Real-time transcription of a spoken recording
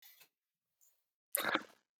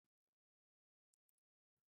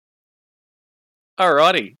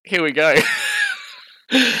Alrighty, here we go.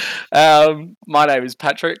 My name is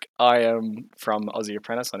Patrick. I am from Aussie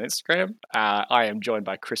Apprentice on Instagram. I am joined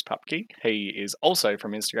by Chris Pupke. He is also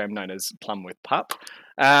from Instagram, known as Plum with Pup.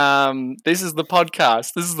 This is the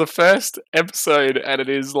podcast. This is the first episode, and it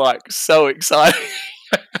is like so exciting.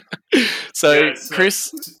 So, Yeah,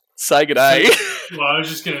 Chris, say good day. well, I was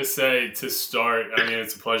just gonna say to start. I mean,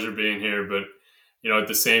 it's a pleasure being here, but at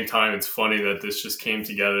the same time, it's funny that this just came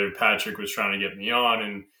together. Patrick was trying to get me on,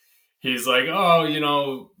 and he's like,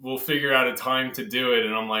 "Oh, we'll figure out a time to do it."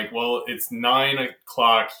 And I'm like, "Well, it's 9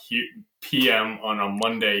 o'clock p.m. on a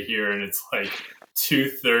Monday here, and it's like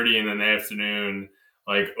 2:30 in the afternoon,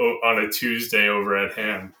 like on a Tuesday over at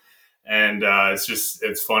him." And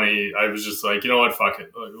it's funny. I was just like, you know what, fuck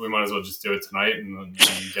it. We might as well just do it tonight and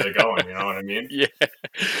get it going. You know what I mean? Yeah.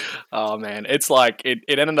 Oh man, it's like it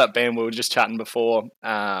ended up being, we were just chatting before.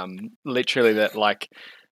 Literally that like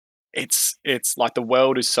it's like the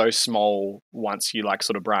world is so small once you like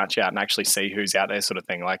sort of branch out and actually see who's out there, sort of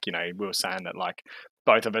thing. Like, we were saying that like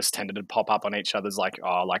both of us tended to pop up on each other's like,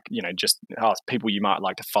 just people you might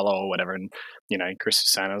like to follow or whatever. And Chris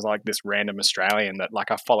was saying, I was like this random Australian that like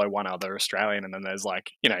I follow one other Australian, and then there's like,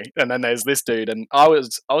 and then there's this dude. And I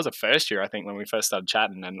was a first year, I think, when we first started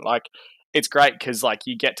chatting, and like it's great because like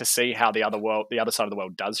you get to see how the other side of the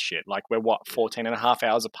world does shit. Like we're 14 and a half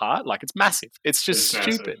hours apart. Like it's massive. It's just It's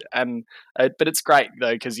massive. stupid. And but it's great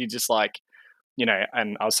though, because you just like,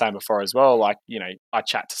 and I was saying before as well, like, I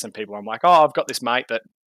chat to some people. I'm like, oh, I've got this mate that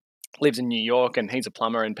lives in New York and he's a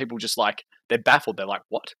plumber, and people just like, they're baffled. They're like,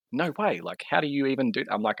 what? No way. Like, how do you even do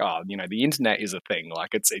that? I'm like, oh, the internet is a thing.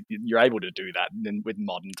 Like you're able to do that with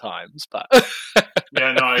modern times, but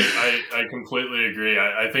Yeah, no, I completely agree.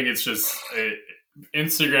 I think it's just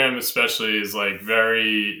Instagram especially is like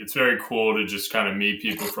it's very cool to just kind of meet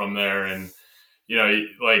people from there. And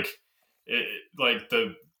like like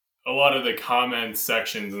a lot of the comment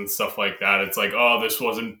sections and stuff like that, it's like, oh, this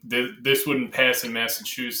wouldn't pass in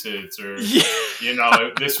Massachusetts, or yeah.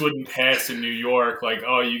 this wouldn't pass in New York. Like,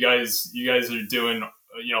 oh, you guys are doing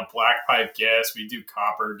black pipe gas, we do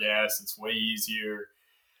copper gas, it's way easier.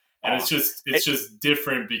 And it's just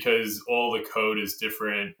different because all the code is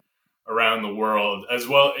different around the world as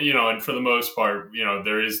well. And for the most part,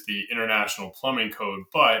 there is the international plumbing code,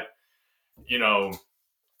 but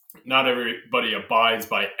not everybody abides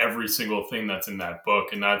by every single thing that's in that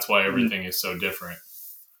book, and that's why everything is so different.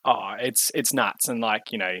 Oh, it's nuts. And like,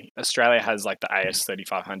 Australia has like the AS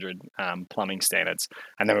 3500 plumbing standards,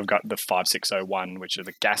 and then we've got the 5601, which are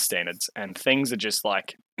the gas standards, and things are just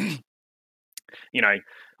like,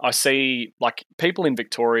 I see like people in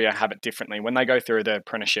Victoria have it differently. When they go through their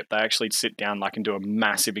apprenticeship, they actually sit down like and do a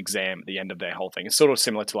massive exam at the end of their whole thing. It's sort of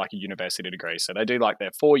similar to like a university degree. So they do like their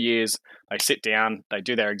 4 years, they sit down, they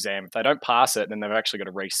do their exam. If they don't pass it, then they've actually got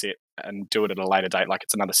to resit and do it at a later date. Like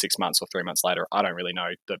it's another 6 months or 3 months later. I don't really know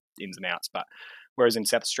the ins and outs, but whereas in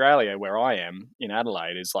South Australia, where I am in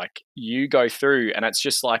Adelaide, is like you go through and it's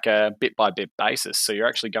just like a bit by bit basis. So you're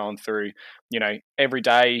actually going through, every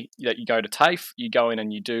day that you go to TAFE, you go in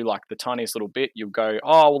and you do like the tiniest little bit. You'll go,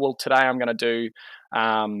 oh, well, today I'm going to do,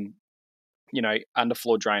 underfloor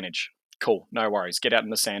drainage. Cool, no worries. Get out in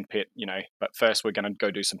the sand pit, but first we're going to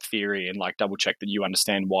go do some theory and like double check that you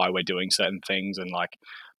understand why we're doing certain things and like,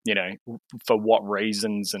 for what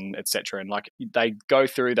reasons and etc. And like they go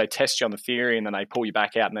through, they test you on the theory, and then they pull you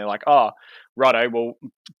back out and they're like, oh, righto, well,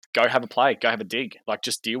 go have a play, go have a dig, like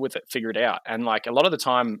just deal with it, figure it out. And like a lot of the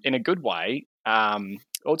time in a good way, well,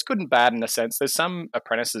 it's good and bad in a sense. There's some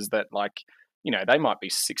apprentices that like, they might be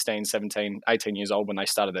 16, 17, 18 years old when they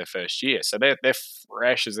started their first year. So they're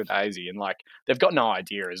fresh as a daisy, and like they've got no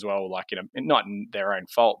idea as well, like, not in their own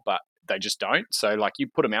fault, but they just don't. So like you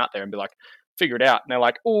put them out there and be like, figure it out. And they're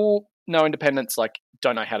like, oh, no independence, like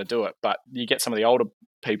don't know how to do it. But you get some of the older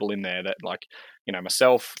people in there that like,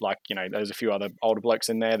 myself, like, there's a few other older blokes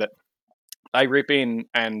in there that they rip in,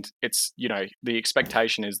 and it's, the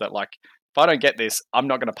expectation is that like, if I don't get this, I'm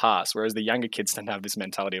not going to pass. Whereas the younger kids tend to have this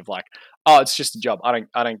mentality of like, oh, it's just a job. I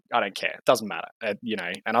don't care. It doesn't matter.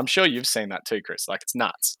 And I'm sure you've seen that too, Chris. Like it's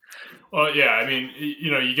nuts. Well, yeah, I mean,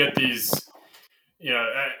 you get these,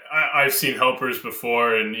 I've seen helpers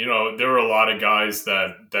before, and, there were a lot of guys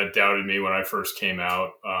that doubted me when I first came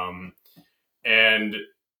out. And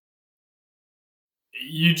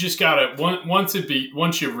you just gotta,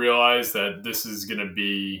 once you realize that this is going to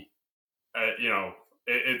be,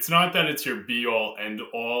 it's not that it's your be all end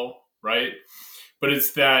all, right? But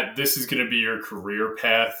it's that this is going to be your career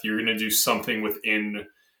path. You're going to do something within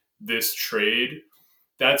this trade.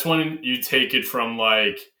 That's when you take it from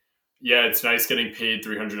like, yeah, it's nice getting paid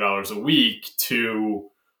 $300 a week to,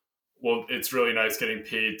 well, it's really nice getting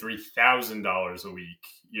paid $3,000 a week.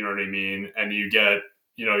 You know what I mean? And you get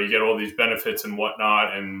all these benefits and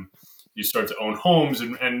whatnot, and you start to own homes,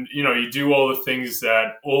 and you do all the things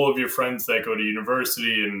that all of your friends that go to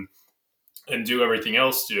university and do everything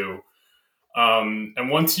else do. And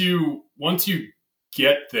once you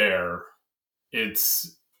get there,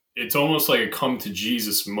 it's almost like a come to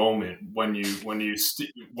Jesus moment when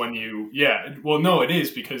you yeah, well, no, it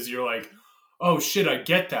is, because you're like, oh shit, I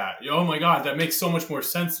get that. Oh my god, that makes so much more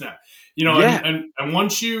sense now. Yeah, And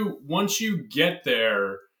once you get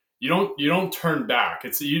there, you don't turn back.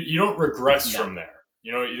 You don't regress no, from there.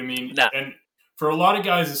 You know what I mean? no, And for a lot of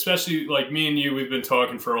guys, especially like me and you, we've been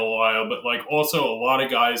talking for a while, but like also a lot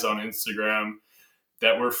of guys on Instagram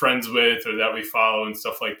that we're friends with or that we follow and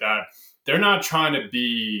stuff like that, they're not trying to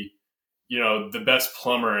be, the best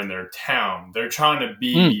plumber in their town. They're trying to mm,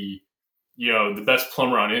 be, the best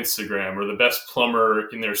plumber on Instagram, or the best plumber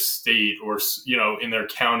in their state, or, in their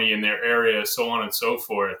county, in their area, so on and so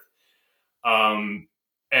forth. Um,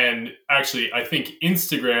 and actually, I think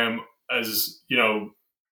Instagram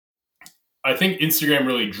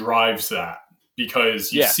really drives that,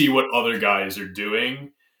 because you yeah, see what other guys are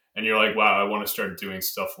doing and you're like, wow, I want to start doing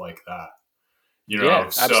stuff like that. yeah,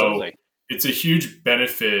 So absolutely, it's a huge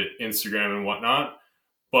benefit, Instagram and whatnot.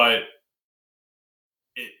 But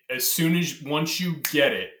as soon as once you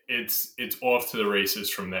get it, it's off to the races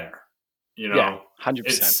from there. You yeah, know, 100%,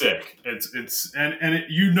 it's sick. It's and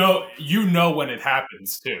you know when it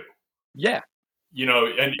happens too. yeah,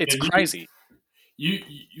 it's And crazy,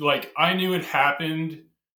 like, I knew it happened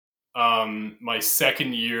my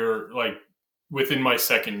second year, like within my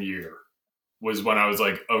second year was when I was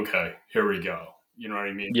like, okay, here we go. You know what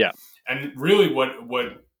I mean? yeah, And really, what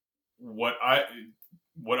I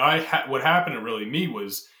what happened to really me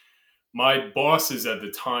was my bosses at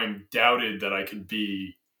the time doubted that I could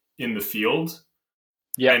be in the field,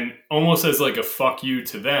 yeah, and almost as like a fuck you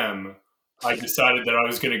to them, I decided that I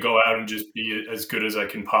was going to go out and just be as good as I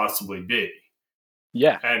can possibly be.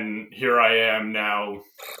 yeah, And here I am now,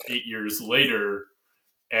 8 years later,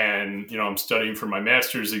 and I'm studying for my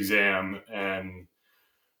master's exam, and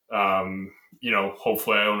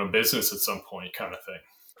hopefully I own a business at some point, kind of thing.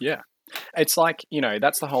 yeah. It's like,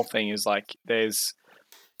 that's the whole thing is like there's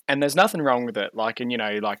nothing wrong with it. Like, and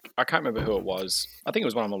like I can't remember who it was. I think it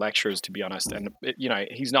was one of the lecturers, to be honest. And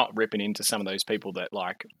he's not ripping into some of those people that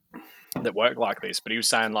that work like this, but he was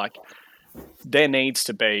saying like there needs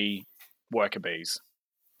to be worker bees.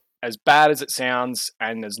 As bad as it sounds,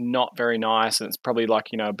 and is not very nice, and it's probably like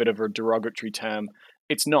a bit of a derogatory term.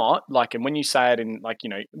 It's not like, and when you say it in like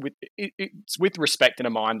it's with respect in a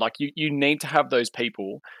mind. Like you need to have those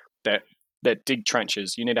people that dig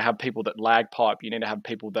trenches. You need to have people that lag pipe. You need to have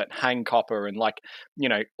people that hang copper, and like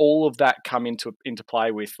all of that come into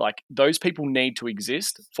play with like those people need to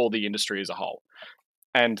exist for the industry as a whole.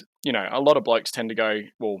 And a lot of blokes tend to go,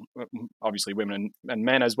 well, obviously women and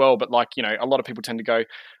men as well, but like a lot of people tend to go,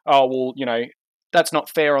 oh well, that's not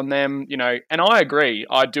fair on them, and I agree,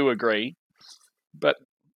 I do agree. But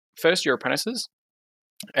first year apprentices,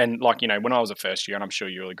 and like when I was a first year, and I'm sure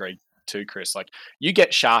you'll agree too, Chris, like you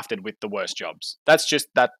get shafted with the worst jobs. That's just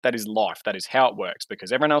that is life. That is how it works,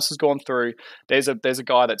 because everyone else has gone through. There's a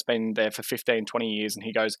guy that's been there for 15, 20 years, and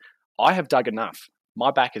he goes, I have dug enough. My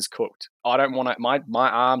back is cooked. I don't want to. My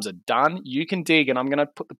arms are done. You can dig, and I'm going to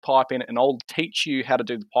put the pipe in, and I'll teach you how to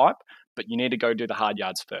do the pipe. But you need to go do the hard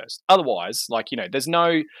yards first. Otherwise, like there's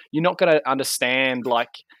no. You're not going to understand like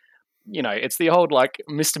it's the old like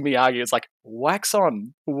Mr. Miyagi. It's like wax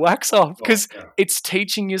on, wax off, Oh because yeah. it's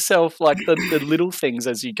teaching yourself like the little things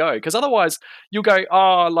as you go. Because otherwise, you'll go,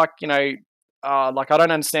 oh, like like I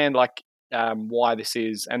don't understand like why this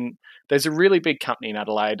is. And there's a really big company in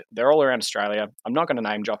Adelaide. They're all around Australia. I'm not going to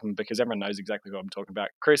name drop them because everyone knows exactly what I'm talking about.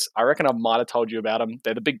 Chris, I reckon I might have told you about them.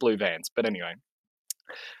 They're the big blue vans. But anyway,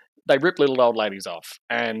 they rip little old ladies off,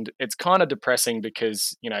 and it's kind of depressing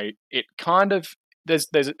because it kind of there's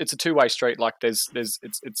it's a two-way street. Like it's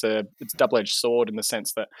double-edged sword in the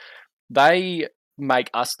sense that they make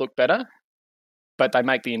us look better, but they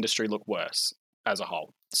make the industry look worse as a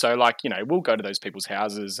whole. So like we'll go to those people's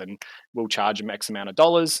houses and we'll charge them X amount of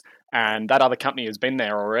dollars, and that other company has been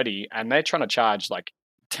there already, and they're trying to charge like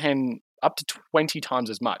 10 up to 20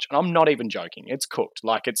 times as much. And I'm not even joking. It's cooked.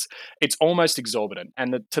 Like it's almost exorbitant.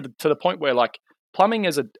 And to the point where like plumbing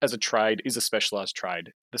as a trade is a specialized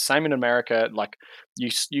trade. The same in America. Like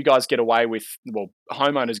you guys get away with, well,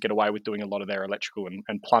 homeowners get away with doing a lot of their electrical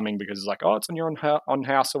and plumbing because it's like, oh, it's on your own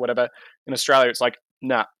house or whatever. In Australia, it's like,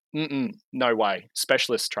 nah, No way.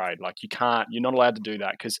 Specialist trade. Like you can't. You're not allowed to do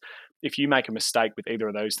that because if you make a mistake with either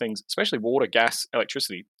of those things, especially water, gas,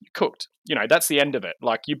 electricity, you're cooked. That's the end of it.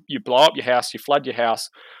 Like you blow up your house, you flood your house,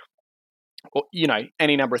 or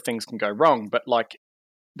any number of things can go wrong. But like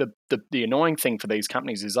the annoying thing for these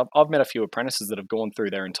companies is I've met a few apprentices that have gone through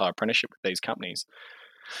their entire apprenticeship with these companies.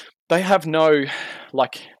 They have no,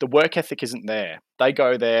 like, the work ethic isn't there. They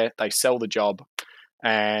go there, they sell the job,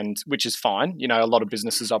 and which is fine. A lot of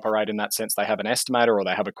businesses operate in that sense. They have an estimator or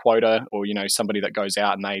they have a quota, or somebody that goes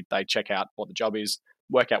out and they check out what the job is,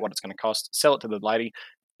 work out what it's going to cost, sell it to the lady.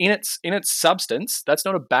 In its substance, that's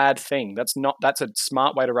not a bad thing. That's a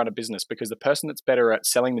smart way to run a business, because the person that's better at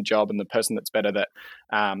selling the job and the person that's better that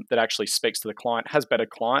actually speaks to the client has better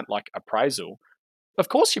client like appraisal. Of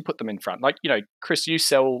course you put them in front. Like, Chris, you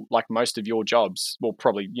sell like most of your jobs, well,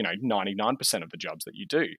 probably, 99% of the jobs that you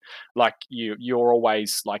do. Like you're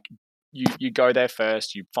always like you go there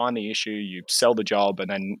first, you find the issue, you sell the job, and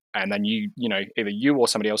then either you or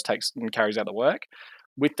somebody else takes and carries out the work.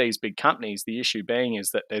 With these big companies, the issue being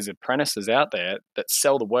is that there's apprentices out there that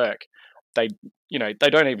sell the work. They they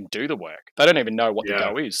don't even do the work. They don't even know what the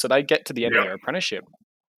Yeah. go is. So they get to the end of Yep. their apprenticeship,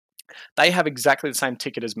 they have exactly the same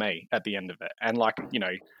ticket as me at the end of it. And like,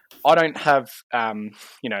 I don't have, I've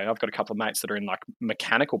got a couple of mates that are in like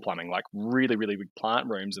mechanical plumbing, like really, really big plant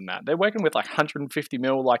rooms and that. They're working with like 150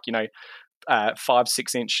 mil, like, 5,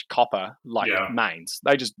 6 inch copper, like Yeah. mains.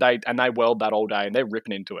 They weld that all day and they're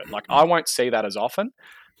ripping into it. Like, I won't see that as often,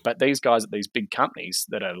 but these guys at these big companies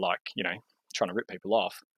that are like, trying to rip people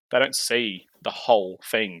off, they don't see the whole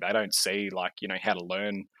thing. They don't see like, how to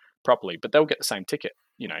learn properly, but they'll get the same ticket,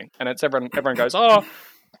 and it's everyone goes, oh,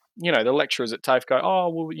 the lecturers at TAFE go, oh,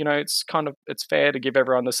 well, it's fair to give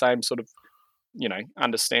everyone the same sort of,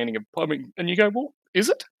 understanding of plumbing. And you go, well, is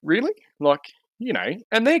it really? Like,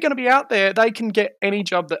 and they're going to be out there. They can get any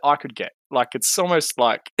job that I could get. Like, it's almost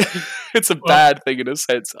like it's a Well, bad thing in a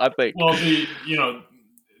sense, I think. well,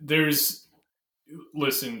 there's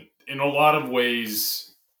listen, in a lot of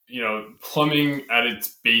ways, plumbing at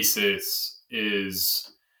its basis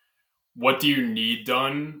is what do you need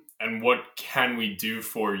done and what can we do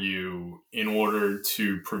for you in order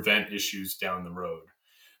to prevent issues down the road?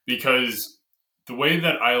 Because the way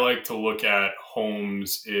that I like to look at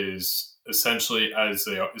homes is essentially as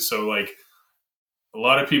they are. So, like, a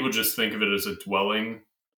lot of people just think of it as a dwelling,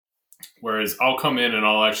 whereas I'll come in and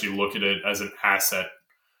I'll actually look at it as an asset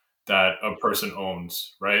that a person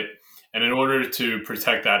owns, right? And in order to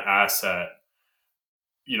protect that asset,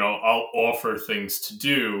 I'll offer things to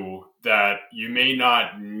do that you may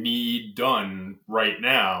not need done right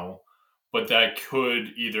now, but that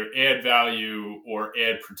could either add value or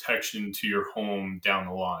add protection to your home down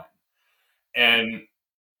the line. And,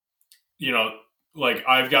 you know, like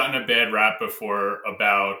I've gotten a bad rap before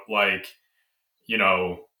about you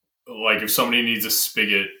know, like if somebody needs a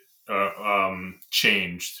spigot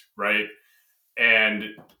changed, right? And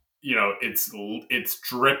it's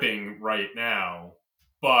dripping right now,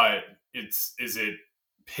 but is it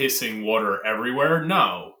pissing water everywhere?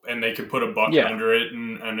 No, and they could put a bucket Yeah. under it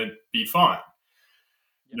and it'd be fine.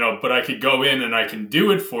 Yep. But I could go in and I can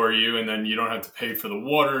do it for you, and then you don't have to pay for the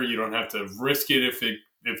water. You don't have to risk it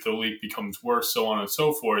if the leak becomes worse, so on and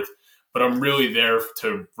so forth. But I'm really there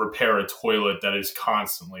to repair a toilet that is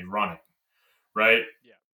constantly running, right?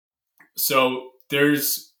 Yeah. So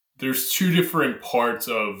there's two different parts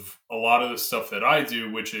of a lot of the stuff that I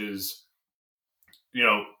do, which is, you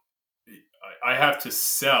know, I have to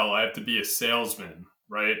sell, I have to be a salesman,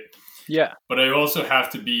 right? Yeah. But I also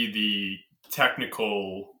have to be the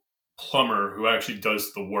technical plumber who actually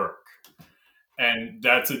does the work. And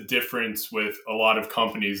that's a difference with a lot of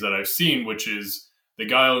companies that I've seen, which is the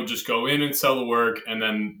guy will just go in and sell the work, and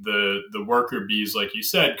then the worker bees, like you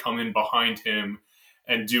said, come in behind him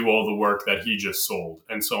and do all the work that he just sold,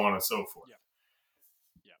 and so on and so forth. Yeah.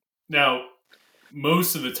 Yeah. Now,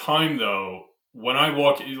 most of the time, though, when I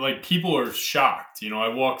walk, like people are shocked. I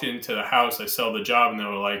walked into the house, I sell the job, and they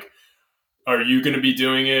were like, "Are you going to be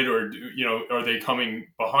doing it, or are they coming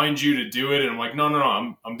behind you to do it?" And I'm like, "No, no,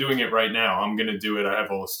 no, I'm doing it right now. I'm going to do it. I have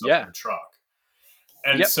all the stuff in Yeah. the truck."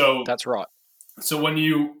 And Yep. so, That's right. when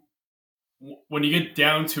you get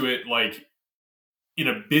down to it, like in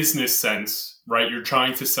a business sense, right, you're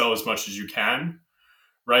trying to sell as much as you can,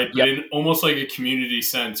 right? But Yep. in almost like a community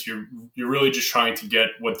sense, you're really just trying to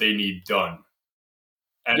get what they need done.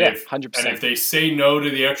 And Yeah. if 100%. they say no to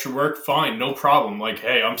the extra work, fine, no problem. Like,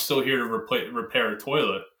 hey, I'm still here to repair a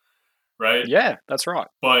toilet, right? Yeah. That's right.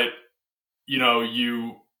 But you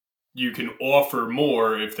can offer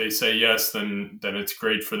more if they say yes. Then it's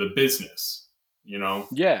great for the business. you know?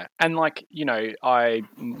 Yeah, and like, I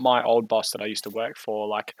my old boss that I used to work for,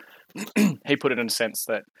 like, he put it in a sense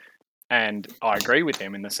that, and I agree with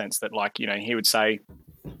him in the sense that, like, he would say,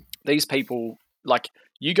 these people, like,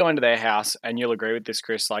 you go into their house, and you'll agree with this,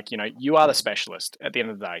 Chris, like, you are the specialist at the end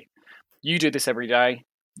of the day. You do this every day.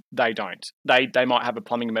 They don't. They might have a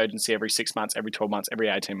plumbing emergency every 6 months, every 12 months, every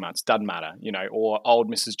 18 months. Doesn't matter, Or old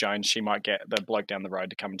Mrs. Jones, she might get the bloke down the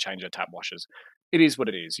road to come and change her tap washers. It is what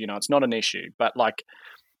it is. It's not an issue. But like,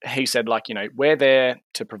 he said, like, we're there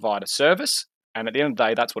to provide a service. And at the end of the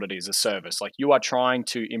day, that's what it is, a service. Like, you are trying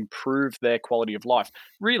to improve their quality of life.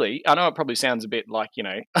 Really, I know it probably sounds a bit like,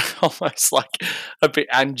 almost like a bit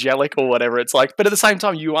angelic or whatever. It's like, but at the same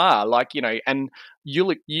time, you are like, and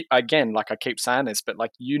again, like I keep saying this, but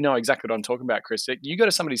like, exactly what I'm talking about, Chris. You go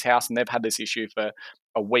to somebody's house and they've had this issue for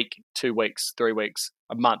a week, 2 weeks, 3 weeks,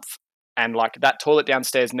 a month, and like that toilet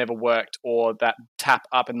downstairs never worked, or that tap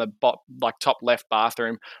up in the like top left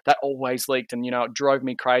bathroom that always leaked, and it drove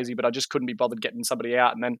me crazy, but I just couldn't be bothered getting somebody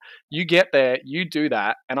out. And then you get there, you do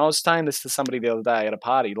that, and I was saying this to somebody the other day at a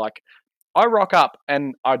party, like, I rock up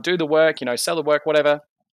and I do the work, sell the work, whatever.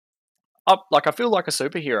 Like, I feel like a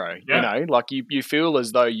superhero, Yeah. like you feel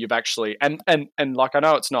as though you've actually, and like, I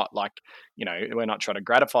know it's not like, we're not trying to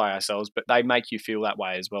gratify ourselves, but they make you feel that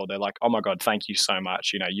way as well. They're like, oh my God, thank you so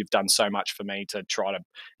much. You've done so much for me to try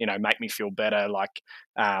to, make me feel better. Like,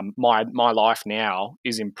 my life now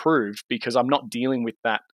is improved because I'm not dealing with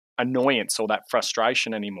that annoyance or that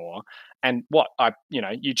frustration anymore. And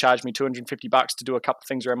you charge me $250 to do a couple of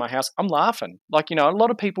things around my house. I'm laughing. Like, a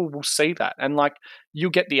lot of people will see that, and like,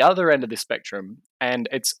 you get the other end of the spectrum, and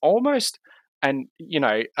it's almost, and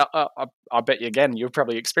I bet you, again, you've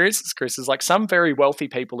probably experienced this, Chris, is like some very wealthy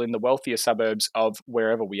people in the wealthier suburbs of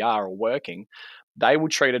wherever we are or working, they will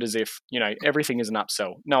treat it as if, everything is an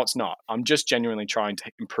upsell. No, it's not. I'm just genuinely trying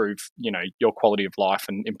to improve, your quality of life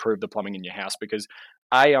and improve the plumbing in your house, because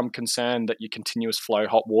I'm concerned that your continuous flow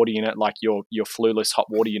hot water unit, like your flueless hot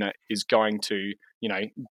water unit, is going to,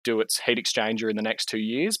 do its heat exchanger in the next 2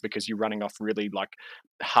 years, because you're running off really like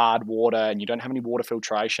hard water and you don't have any water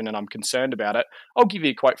filtration, and I'm concerned about it. I'll give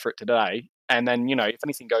you a quote for it today, and then, if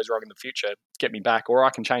anything goes wrong in the future, get me back, or I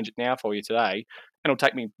can change it now for you today, and it'll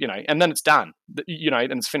take me, and then it's done, and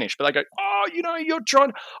it's finished. But they go, oh, you're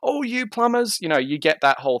trying, oh, you plumbers, you get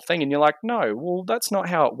that whole thing, and you're like, no, well, that's not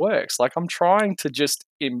how it works. Like, I'm trying to just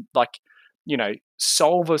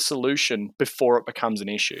solve a solution before it becomes an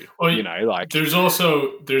issue, Well, like, there's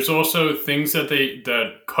also things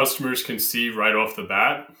that customers can see right off the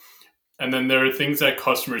bat, and then there are things that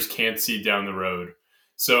customers can't see down the road.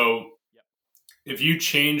 So if you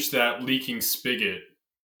change that leaking spigot,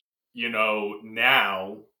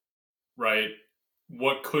 now, right,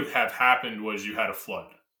 what could have happened was you had a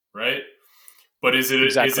flood, right? But is it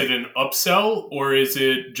exactly. an upsell, or is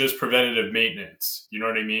it just preventative maintenance? You know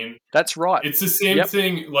what I mean? That's right. It's the same Yep.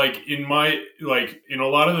 thing. Like in a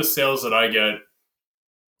lot of the sales that I get,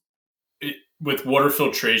 with water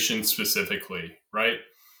filtration specifically, right?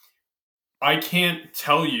 I can't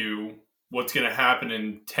tell you what's going to happen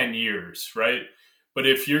in 10 years, right? But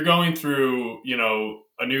if you're going through,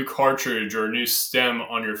 a new cartridge or a new stem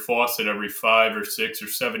on your faucet every 5 or 6 or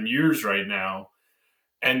 7 years right now,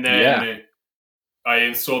 and Yeah. then I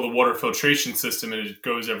install the water filtration system and it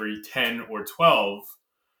goes every 10 or 12,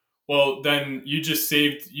 well, then you just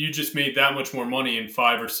made that much more money in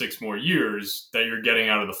 5 or 6 more years that you're getting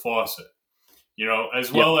out of the faucet, as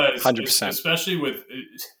Yep. well as 100%. especially with,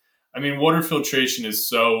 I mean, water filtration is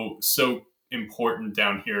so important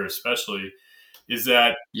down here, especially, is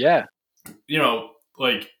that, Yeah.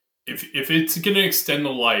 like, if it's going to extend the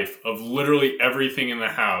life of literally everything in the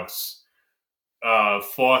house,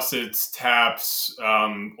 faucets, taps,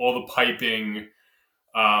 all the piping,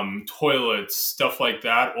 toilets, stuff like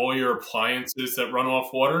that, all your appliances that run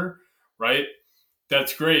off water, right?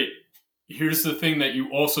 That's great. Here's the thing that you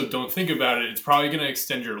also don't think about it. It's probably going to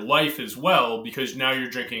extend your life as well, because now you're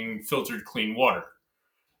drinking filtered clean water.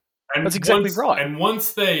 And That's exactly once right. and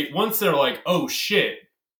once they're like, "Oh shit,"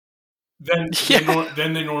 then Yeah.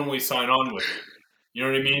 they normally sign on with it. You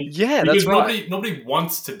know what I mean? Yeah, that's Because right. nobody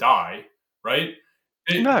wants to die, right?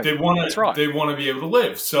 They No, they want that's to right. they want to be able to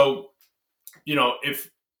live. So,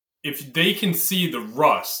 if they can see the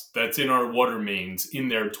rust that's in our water mains in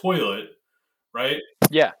their toilet, right?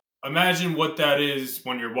 Yeah. Imagine what that is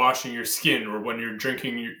when you're washing your skin, or when you're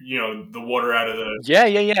drinking, the water out of the, Yeah,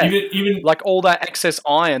 yeah, yeah. even Like, all that excess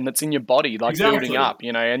iron that's in your body, like, building exactly.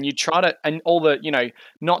 up, and you try to, and all the,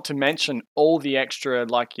 not to mention all the extra,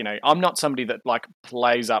 like, I'm not somebody that, like,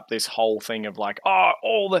 plays up this whole thing of like, oh,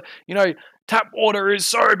 all the, tap water is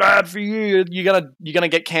so bad for you. You're gonna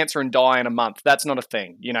get cancer and die in a month. That's not a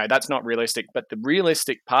thing. That's not realistic. But the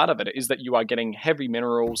realistic part of it is that you are getting heavy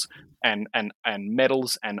minerals and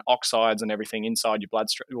metals and oxides and everything inside your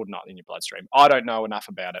bloodstream, or not in your bloodstream. I don't know enough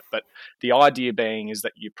about it, but the idea being is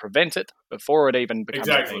that you prevent it before it even becomes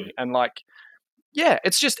a thing. Exactly. And like, yeah,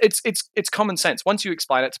 it's just it's common sense. Once you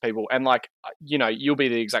explain it to people, and like, you'll be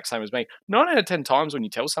the exact same as me. 9 out of 10 times when you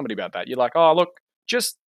tell somebody about that, you're like, oh look,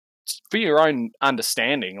 just for your own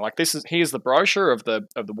understanding, like, here's the brochure of the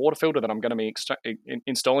water filter that I'm going to be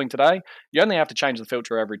installing today. You only have to change the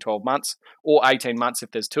filter every 12 months or 18 months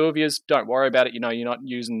if there's two of yous. Don't worry about it. You're not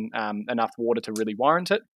using enough water to really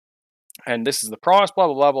warrant it, and this is the price, blah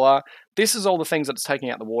blah blah blah. This is all the things that's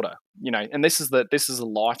taking out the water, and this is the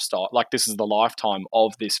lifestyle, like, this is the lifetime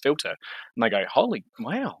of this filter. And they go, holy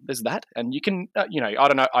wow, there's that. And you can, I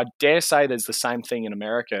don't know, I dare say there's the same thing in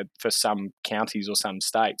America for some counties or some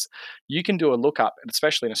states. You can do a lookup,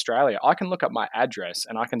 especially in Australia. I can look up my address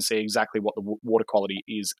and I can see exactly what the water quality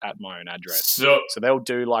is at my own address. So So they'll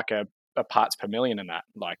do like a parts per million in that.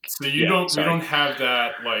 Like, So you yeah, don't we sorry. don't have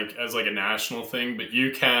that like as like a national thing, but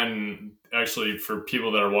you can actually for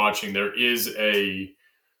people that are watching, there is a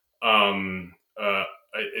um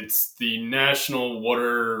it's the National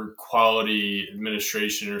Water Quality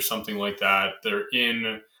Administration or something like that. They're in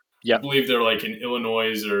I Yep. believe they're like in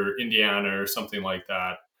Illinois or Indiana or something like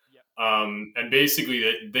that. Yep. And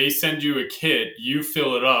basically, they send you a kit, you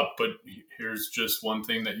fill it up, but here's just one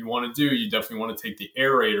thing that you want to do. You definitely want to take the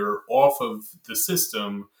aerator off of the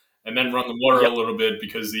system and then run the water a Yep. little bit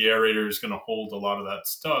because the aerator is going to hold a lot of that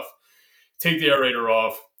stuff. Take the aerator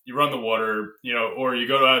off, you run the water, or you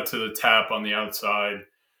go out to the tap on the outside.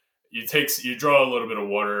 You draw a little bit of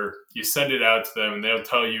water, you send it out to them, and they'll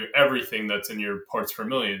tell you everything that's in your parts per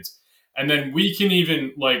millions. And then we can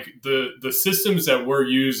even like the systems that we're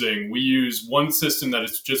using. We use one system that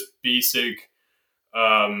is just basic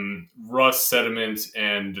rust, sediment,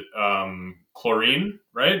 and chlorine,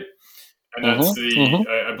 right? And that's Mm-hmm.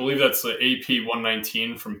 Mm-hmm. I believe that's the AP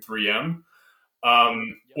 119 from 3M. Yep.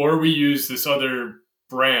 Or we use this other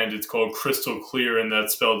brand. It's called Crystal Clear, and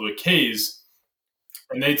that's spelled with K's,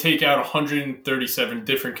 and they take out 137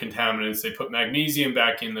 different contaminants. They put magnesium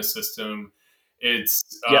back in the system. It's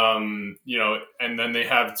Yep. and then they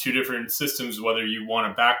have two different systems. Whether you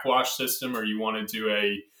want a backwash system or you want to do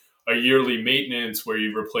a yearly maintenance where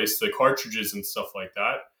you replace the cartridges and stuff like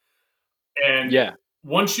that. And Yeah.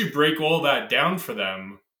 once you break all that down for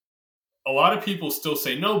them, a lot of people still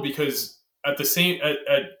say no because at the same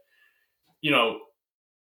at you know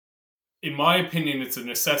in my opinion, it's a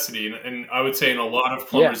necessity, and I would say in a lot of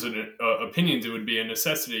Yeah. plumbers' opinions, it would be a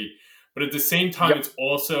necessity. But at the same time, Yep. it's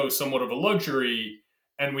also somewhat of a luxury,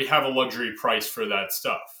 and we have a luxury price for that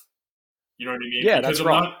stuff. You know what I mean? Yeah, Because that's I'm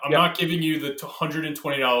right. not I'm Yep. not giving you the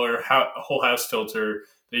 $120 whole house filter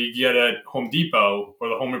that you get at Home Depot or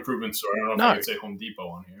the home improvement store. I don't know if I No. can say Home Depot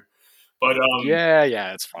on here, but Yeah,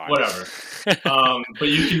 yeah, it's fine. whatever. But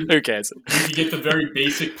Who cares? you could get the very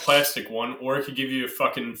basic plastic one, or it could give you a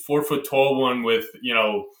fucking 4 foot tall one with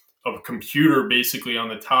a computer basically on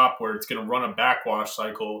the top where it's going to run a backwash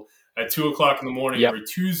cycle at 2 o'clock in the morning Yep. every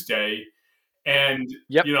Tuesday. And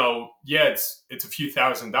Yep. yeah, it's a few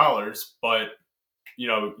 $1,000s, but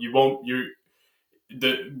you won't. You're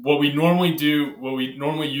the what we normally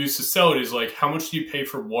use to sell it is like how much do you pay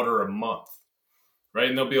for water a month? Right?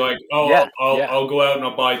 And they'll be like, "Oh, Yeah. I'll Yeah. I'll go out and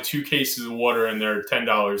I'll buy 2 cases of water, and they're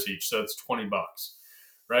 $10 each, so that's $20."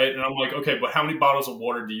 Right? And I'm like, "Okay, but how many bottles of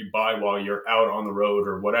water do you buy while you're out on the road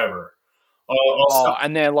or whatever?" I'll Oh, stop.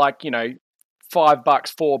 and they're like,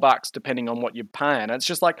 $5, $4, depending on what you're paying. And it's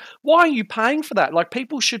just like, why are you paying for that? Like,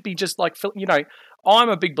 people should be just like, I'm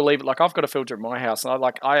a big believer. Like, I've got a filter at my house, and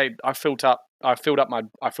I fill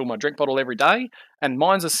my drink bottle every day, and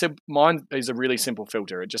mine is a really simple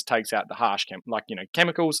filter. It just takes out the harsh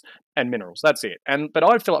chemicals and minerals. That's it. But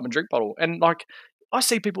I fill up my drink bottle, and like, I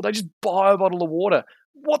see people, they just buy a bottle of water.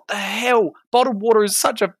 What the hell? Bottled water is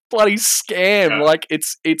such a bloody scam. Yeah. Like, it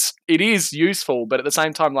is useful, but at the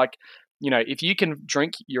same time, like, if you can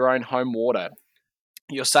drink your own home water,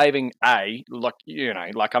 you're saving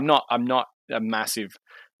like, I'm not a massive.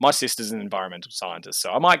 My sister's an environmental scientist,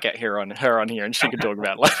 so I might get her on here, and she can talk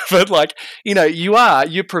about it. But like,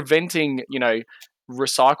 you're preventing,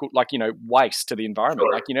 recycle, like, waste to the environment.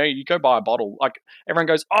 Sure. Like, you go buy a bottle, like, everyone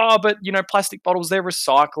goes, oh, but plastic bottles, they're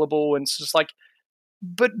recyclable, and it's just like,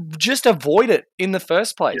 but just avoid it in the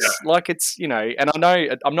first Yeah. place. Like, it's, and I know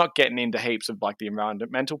I'm not getting into heaps of like the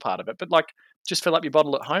environmental part of it, but like, just fill up your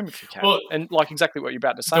bottle at home if you can. Well, And like, exactly what you're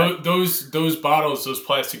about to say. those bottles, those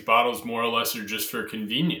plastic bottles, more or less, are just for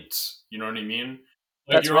convenience. You know what I mean?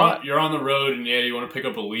 like That's right. you're on the road, and yeah, you want to pick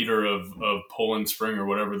up a liter of Poland Spring or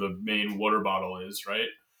whatever the main water bottle is, right?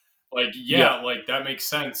 Like, Yep. yeah, like that makes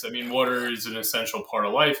sense. I mean, water is an essential part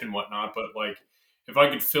of life and whatnot, but like if I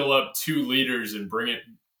could fill up 2 liters and bring it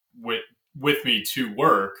with with me to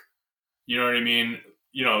work, you know what I mean?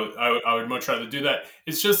 I would much rather do that.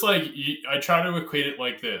 It's just like I try to equate it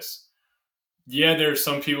like this. Yeah, there are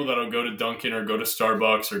some people that'll go to Dunkin' or go to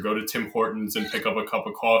Starbucks or go to Tim Hortons and pick up a cup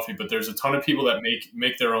of coffee, but there's a ton of people that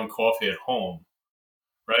make their own coffee at home,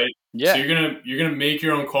 right? So Yeah. you're gonna make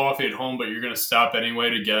your own coffee at home, but you're gonna stop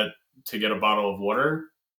anyway to get a bottle of water.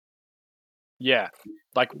 Yeah.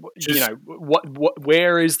 Like, Just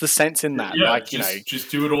where is the sense in that? yeah, Like,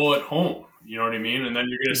 just do it all at home. You know what I mean? And then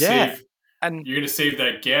yeah. And you're gonna save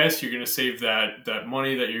that gas. You're gonna save that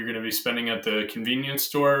money that you're gonna be spending at the convenience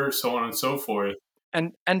store, so on and so forth.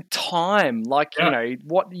 and time, like, Yeah,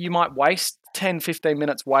 what you might waste 10, 15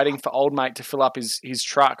 minutes waiting for old mate to fill up his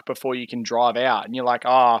truck before you can drive out, and you're like,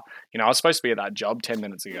 "Oh, I was supposed to be at that job 10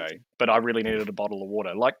 minutes ago, but I really needed a bottle of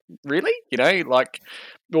water." Like, really? Like,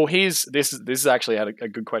 well, here's this is actually a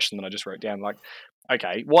good question that I just wrote down. Like,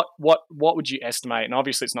 okay, what would you estimate? And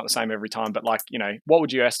obviously, it's not the same every time, but like, what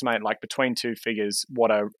would you estimate, like, between two figures,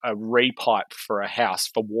 what a repipe for a house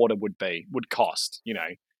for water would cost?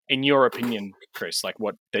 In your opinion, Chris, like,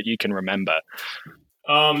 what that you can remember?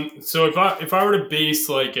 So if I were to base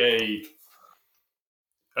like a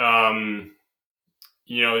um,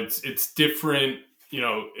 it's different.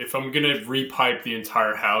 If I'm gonna repipe the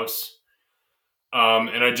entire house,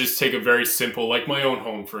 and I just take a very simple, like my own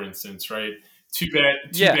home, for instance, right? Two Yeah,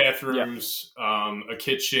 yeah, bathrooms, a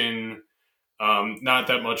kitchen, not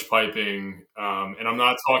that much piping, and I'm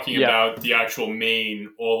not talking yeah, about the actual main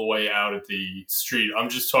all the way out at the street. I'm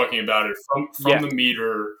just talking about it from yeah, the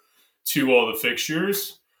meter to all the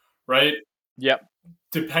fixtures, right? yeah,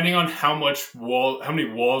 Depending on how many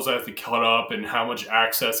walls I have to cut up, and how much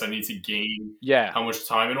access I need to gain, yeah, how much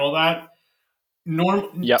time and all that.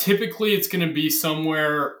 yep, Typically, it's going to be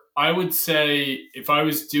somewhere. I would say if I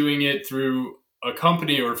was doing it through a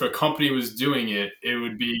company, or if a company was doing it, it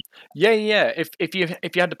would be yeah, yeah. If you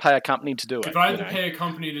had to pay a company to do if it, I had to pay a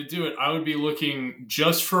company to do it, I would be looking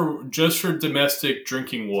just for domestic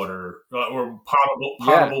drinking water, or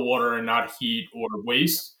yeah, potable water, and not heat or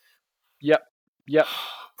waste. yep, yep.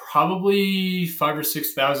 Probably $5,000 or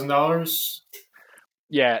 $6,000.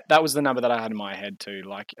 Yeah, that was the number that I had in my head too.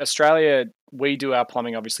 Like, Australia, we do our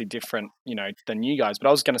plumbing obviously different, than you guys, but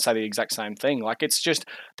I was going to say the exact same thing. Like, it's just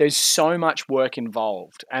there's so much work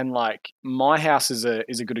involved, and like my house is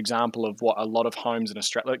a good example of what a lot of homes in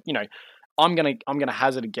Australia. Like, I'm gonna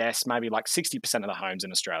hazard a guess, maybe like 60% of the homes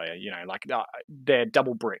in Australia, like, they're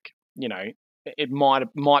double brick. It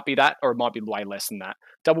might be that, or it might be way less than that.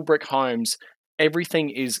 Double brick homes, everything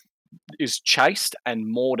is chased and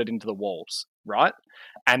mortared into the walls, right?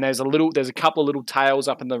 And there's a couple of little tails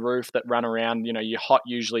up in the roof that run around. Your hot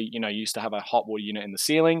usually, you used to have a hot water unit in the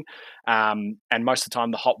ceiling, and most of the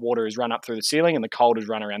time the hot water is run up through the ceiling and the cold is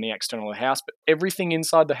run around the external of the house. But everything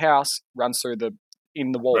inside the house runs through the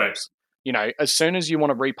Right, walls. As soon as you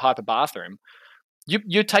want to repipe a bathroom,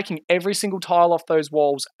 you're taking every single tile off those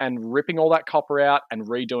walls and ripping all that copper out and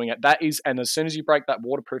redoing it. And as soon as you break that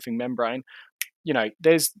waterproofing membrane,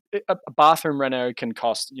 there's a bathroom reno can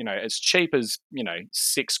cost, as cheap as,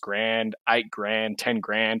 6 grand, 8 grand, 10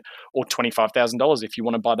 grand, or $25,000 if you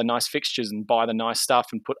want to buy the nice fixtures and buy the nice stuff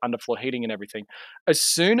and put underfloor heating and everything. As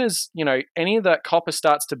soon as, any of that copper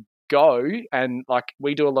starts to go, and like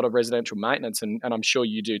we do a lot of residential maintenance, and I'm sure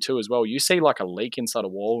you do too as well. You see like a leak inside a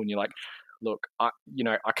wall and you're like, look, I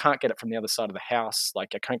can't get it from the other side of the house.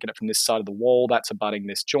 Like, I can't get it from this side of the wall. That's abutting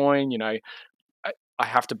this join. I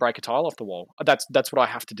have to break a tile off the wall. That's what I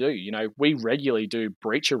have to do. We regularly do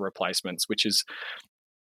breacher replacements, which is,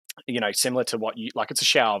 similar to what you like. It's a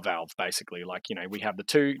shower valve basically. Like, we have the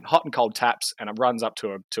two hot and cold taps, and it runs up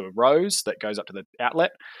to a rose that goes up to the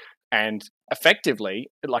outlet. And effectively,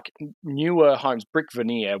 like, newer homes, brick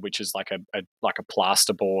veneer, which is like a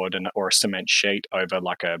plasterboard or a cement sheet over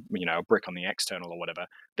like a brick on the external or whatever,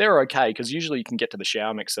 they're okay because usually you can get to the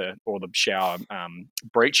shower mixer or the shower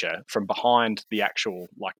breacher from behind the actual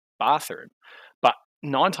like bathroom. But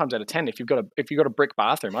 9 times out of 10, if you've got a brick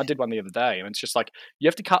bathroom, I did one the other day, and it's just like you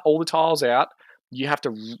have to cut all the tiles out. You have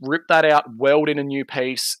to rip that out, weld in a new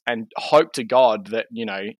piece, and hope to God that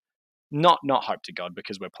not hope to God,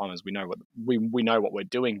 because we're plumbers. We know what we're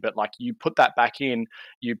doing. But like, you put that back in,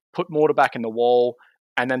 you put mortar back in the wall,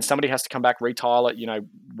 and then somebody has to come back, retile it.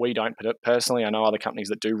 We don't put it personally. I know other companies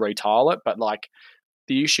that do retile it, but like,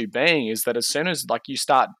 the issue being is that as soon as like you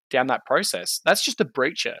start down that process, that's just a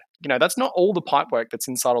breacher. that's not all the pipework that's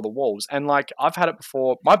inside all the walls. And like I've had it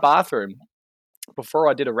before. My bathroom, before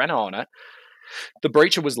I did a reno on it, the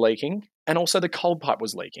breacher was leaking, and also the cold pipe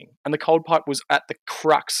was leaking, and the cold pipe was at the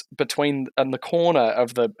crux between and the corner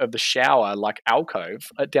of the shower, like alcove,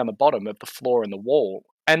 down the bottom of the floor and the wall.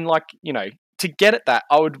 And like, to get at that,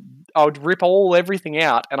 I would rip everything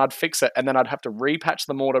out, and I'd fix it, and then I'd have to repatch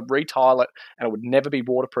the mortar, retile it, and it would never be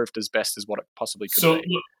waterproofed as best as what it possibly could So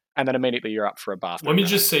be. And then immediately you're up for a let bathroom me reno.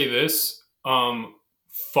 just say this.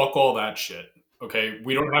 Fuck all that shit. Okay,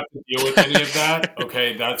 we don't have to deal with any of that.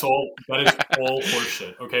 Okay, that is all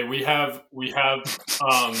horseshit. Okay, we have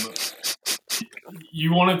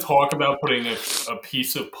you want to talk about putting a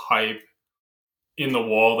piece of pipe in the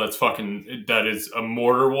wall that is a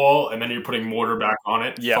mortar wall, and then you're putting mortar back on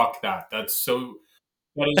it. Yep. Fuck that. That is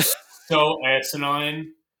so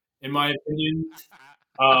asinine, in my opinion.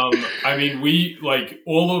 I mean, we like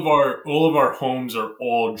all of our homes are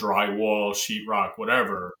all drywall, sheetrock,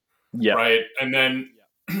 whatever, Yep. right? And then,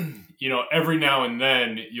 every now and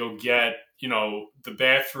then you'll get, the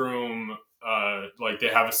bathroom, like they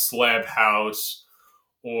have a slab house,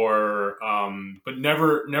 or, but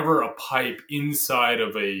never a pipe inside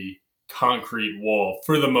of a concrete wall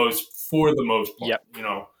for the most part. Yep. I'm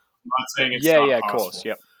not saying it's Yeah. not Yeah. Of course. possible.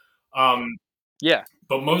 Yep. Um, Yeah.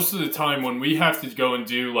 but most of the time, when we have to go and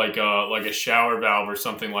do like a shower valve or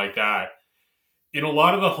something like that, in a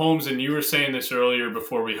lot of the homes, and you were saying this earlier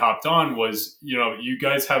before we hopped on, was you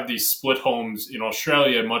guys have these split homes in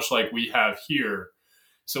Australia, much like we have here.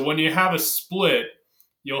 So when you have a split,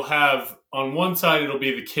 you'll have on one side it'll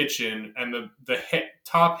be the kitchen, and the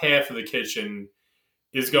top half of the kitchen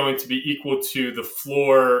is going to be equal to the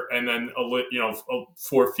floor, and then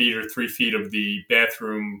 4 feet or 3 feet of the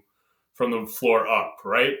bathroom from the floor up,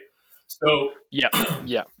 right? So Yep.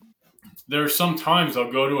 Yep. there are some times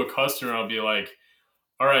I'll go to a customer, I'll be like,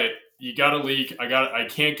 all right, you got a leak. I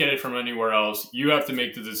can't get it from anywhere else. You have to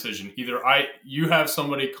make the decision. Either you have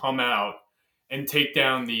somebody come out and take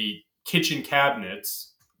down the kitchen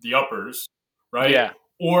cabinets, the uppers, right? Yeah.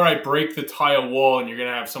 Or I break the tile wall and you're going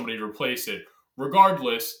to have somebody replace it.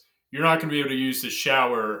 Regardless, you're not going to be able to use the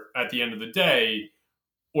shower at the end of the day,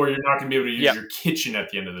 or you're not going to be able to use Yep. your kitchen at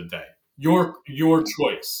the end of the day. Your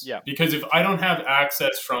choice. Yep. Because if I don't have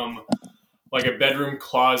access from like a bedroom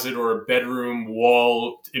closet or a bedroom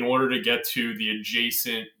wall in order to get to the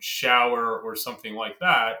adjacent shower or something like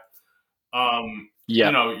that,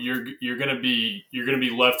 Yep. you're gonna be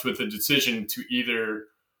left with a decision to either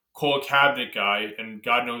call a cabinet guy and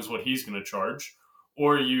God knows what he's gonna charge,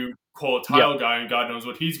 or you call a Yep. tile guy and God knows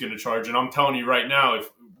what he's gonna charge. And I'm telling you right now, if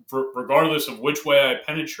regardless of which way I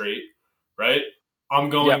penetrate, right, I'm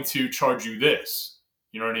going Yep. to charge you this.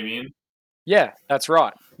 You know what I mean? Yeah. That's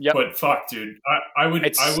right. Yep. But fuck, dude,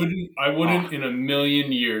 It's I oh wouldn't in a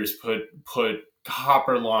million years put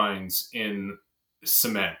copper lines in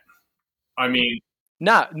cement. I mean,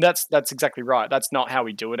 no, that's exactly right. That's not how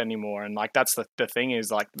we do it anymore. And like that's the thing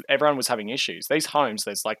is like everyone was having issues. These homes,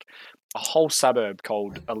 there's like a whole suburb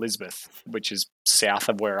called Elizabeth, which is south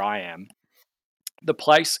of where I am. The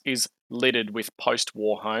place is littered with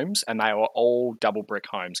post-war homes, and they were all double brick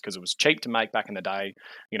homes because it was cheap to make back in the day.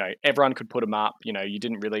 Everyone could put them up. You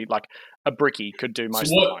didn't really like a brickie could do so most of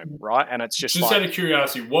the what? home, right? And it's just Just out like of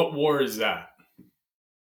curiosity, what war is that?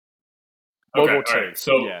 World Okay, War all Two. right.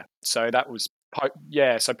 So Yeah, so that was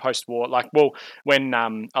so post-war. Like, well, when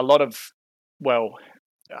a lot of well,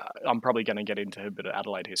 I'm probably going to get into a bit of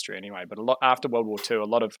Adelaide history anyway, but a lot after World War Two, a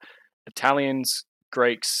lot of Italians,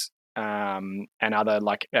 Greeks, and other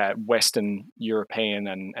like Western European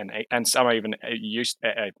and some even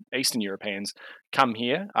Eastern Europeans come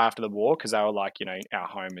here after the war because they were like, our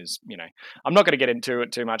home is, I'm not going to get into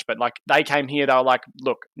it too much, but like they came here, they were like,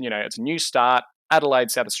 look, it's a new start. Adelaide,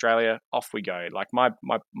 South Australia, off we go. Like my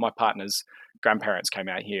partner's grandparents came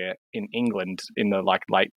out here in England in the like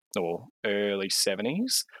late or early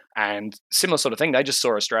 70s, and similar sort of thing. They just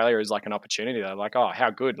saw Australia as like an opportunity. They're like, oh, how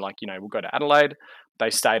good. Like, we'll go to Adelaide. They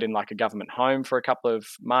stayed in like a government home for a couple of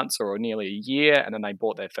months or nearly a year, and then they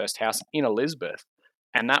bought their first house in Elizabeth.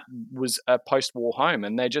 And that was a post-war home,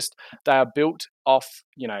 and they are built off,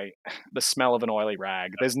 the smell of an oily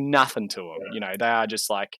rag. There's nothing to them, They are just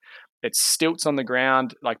like it's stilts on the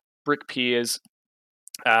ground, like brick piers,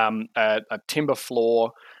 a timber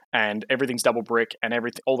floor, and everything's double brick, and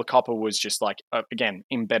everything, all the copper was just like again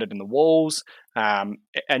embedded in the walls. And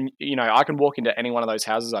I can walk into any one of those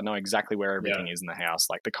houses. I know exactly where yeah, everything is in the house,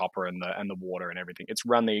 like the copper and the water and everything. It's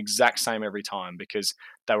run the exact same every time because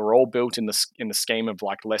they were all built in the scheme of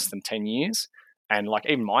like less than 10 years. And like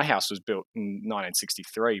even my house was built in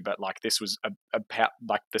 1963, but like this was about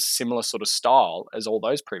like the similar sort of style as all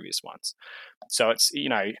those previous ones. So it's,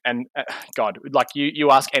 and God, like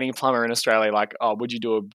you ask any plumber in Australia, like, oh, would you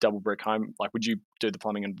do a double brick home? Like, would you do the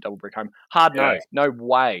plumbing in a double brick home? Hard Yeah. no, no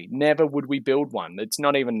way. Never would we build one. It's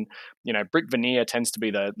not even, brick veneer tends to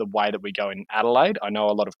be the way that we go in Adelaide. I know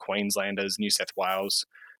a lot of Queenslanders, New South Wales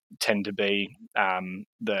tend to be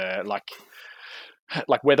the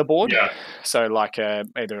like weatherboard, Yeah. so like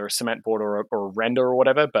either a cement board or a render or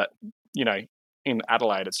whatever. But you know, in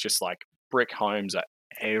Adelaide, it's just like brick homes are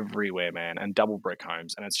everywhere, man, and double brick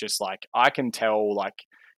homes, and it's just like I can tell, like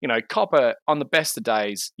copper on the best of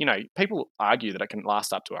days. People argue that it can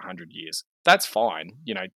last up to 100 years. That's fine.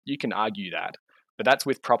 You can argue that, but that's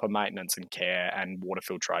with proper maintenance and care and water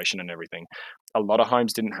filtration and everything. A lot of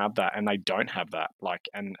homes didn't have that, and they don't have that. Like,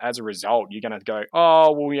 and as a result, you're going to go,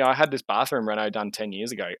 oh, well, I had this bathroom reno done 10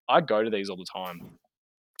 years ago. I go to these all the time.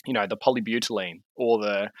 The polybutylene or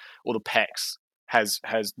the PEX has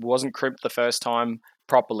wasn't crimped the first time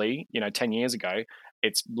properly, 10 years ago.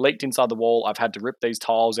 It's leaked inside the wall. I've had to rip these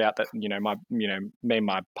tiles out that, me and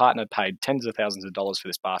my partner paid tens of thousands of dollars for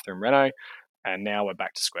this bathroom reno, and now we're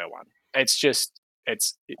back to square one. It's just,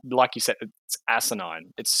 like you said, it's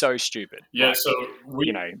asinine. It's so stupid. Yeah. Like, So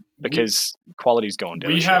we because quality's gone down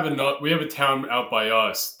the we shit. have we have a town out by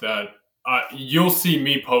us that you'll see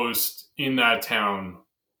me post in that town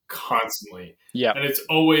constantly, Yep, and it's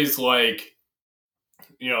always like,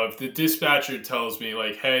 if the dispatcher tells me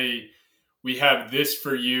like, hey, we have this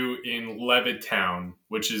for you in Levittown,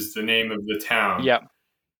 which is the name of the town. yep,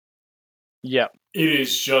 yep, It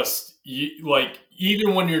is just like,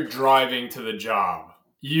 even when you're driving to the job,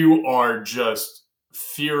 you are just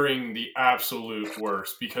fearing the absolute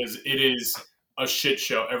worst because it is a shit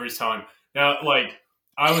show every time. Now, like,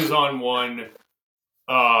 I was on one, this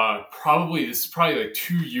is probably like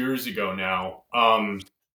 2 years ago now.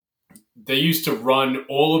 They used to run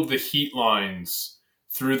all of the heat lines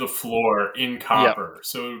through the floor in yep, copper.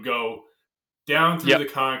 So it would go down through yep, the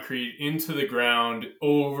concrete, into the ground,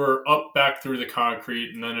 over, up, back through the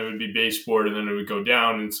concrete, and then it would be baseboard, and then it would go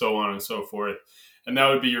down, and so on and so forth. And that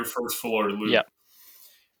would be your first floor loop. yep,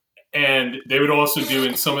 And they would also do,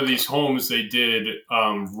 in some of these homes, they did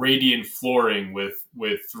radiant flooring with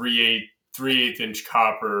three eighth inch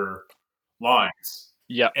copper lines.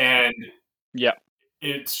 yep, And yep,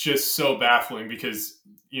 it's just so baffling because,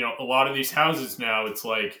 a lot of these houses now, it's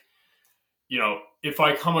like, if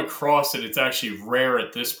I come across it, it's actually rare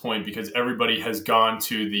at this point because everybody has gone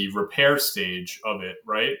to the repair stage of it,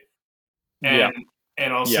 right? And yep,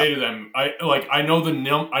 and I'll yep. say to them, I know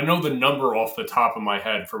I know the number off the top of my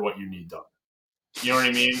head for what you need done. You know what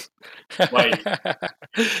I mean? Like,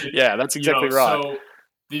 Yeah, that's exactly right. so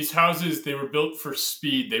these houses, they were built for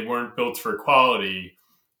speed, they weren't built for quality,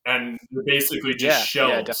 and they're basically just Yeah, yeah,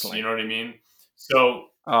 shells. You definitely. know what I mean? So,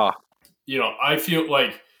 Oh, I feel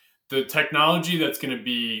like the technology that's going to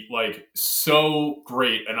be like so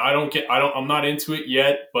great, and I'm not into it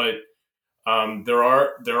yet, but there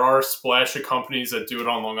are a splash of companies that do it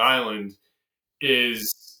on Long Island.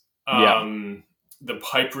 Is yeah, the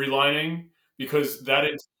pipe relining, because that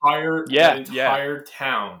yeah, yeah. entire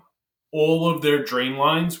town, all of their drain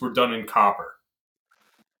lines were done in copper.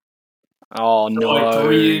 Oh So like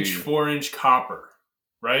 3 inch, no. 4 inch copper,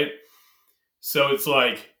 right? So it's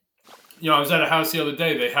like, I was at a house the other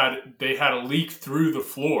day. They had a leak through the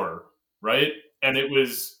floor, right? And it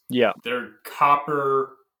was Yeah, their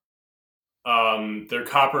copper their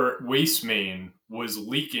copper waste main was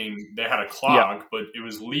leaking. They had a yeah. clog, but it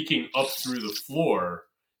was leaking up through the floor,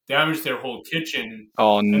 damaged their whole kitchen.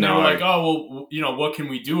 Oh And they were no. like, "Oh, well, what can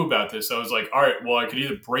we do about this?" I was like, "All right, well, I could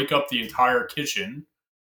either break up the entire kitchen,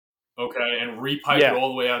 okay, and repipe it Yeah. all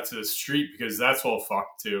the way out to the street because that's all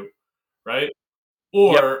fucked too, right?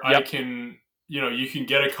 Yep, Or I yep, can, you can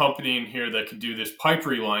get a company in here that can do this pipe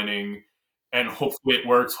relining, and hopefully it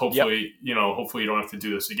works. yep, Hopefully you don't have to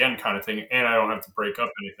do this again, kind of thing, and I don't have to break up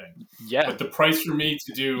anything. yeah, But the price for me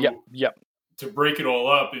yep, yep. to break it all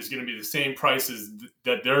up is going to be the same price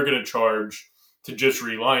that they're going to charge to just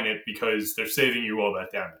reline it because they're saving you all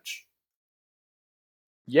that damage.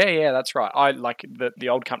 Yeah, yeah, that's right. I like the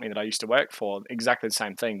old company that I used to work for, exactly the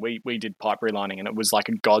same thing. We did pipe relining, and it was like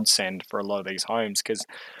a godsend for a lot of these homes because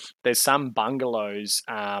there's some bungalows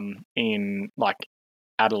in like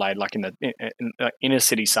Adelaide, like in the inner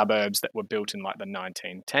city suburbs that were built in like the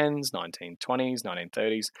 1910s, 1920s,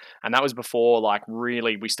 1930s. And that was before like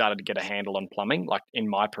really we started to get a handle on plumbing, like in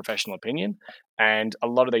my professional opinion. And a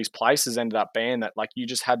lot of these places ended up being that like you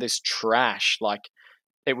just had this trash, like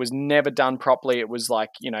It was never done properly. It was like,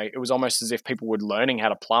 it was almost as if people were learning how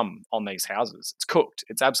to plumb on these houses. It's cooked.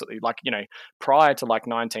 It's absolutely like, prior to like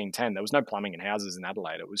 1910, there was no plumbing in houses in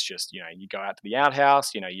Adelaide. It was just, you go out to the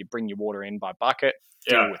outhouse, you bring your water in by bucket,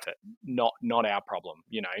 Yeah. deal with it. Not our problem.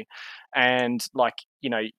 And like,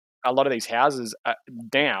 a lot of these houses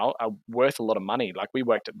now are worth a lot of money. Like we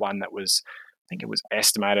worked at one that was, I think it was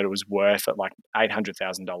estimated it was worth at like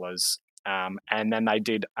 $800,000. And then they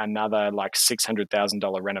did another like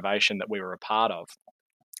 $600,000 renovation that we were a part of.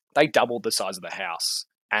 They doubled the size of the house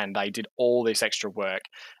and they did all this extra work.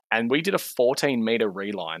 And we did a 14-meter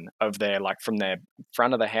reline of their, like from their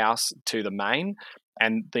front of the house to the main.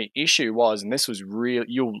 And the issue was, and this was real,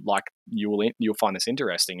 you'll find this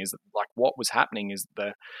interesting, is that like what was happening is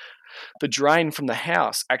the drain from the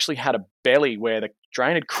house actually had a belly where the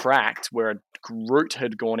drain had cracked, where a root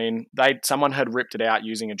had gone in. Someone had ripped it out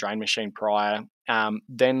using a drain machine prior.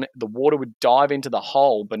 Then the water would dive into the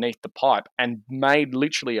hole beneath the pipe and made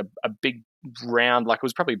literally a big round, like it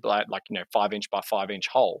was probably like 5-inch by 5-inch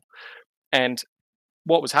hole. And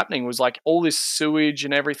what was happening was like all this sewage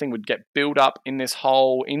and everything would get built up in this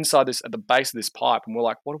hole inside this at the base of this pipe, and we're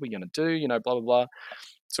like, what are we going to do? Blah blah blah.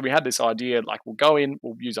 So we had this idea, like we'll go in,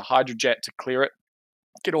 we'll use a hydrojet to clear it,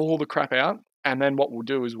 get all the crap out, and then what we'll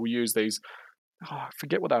do is we'll use these, I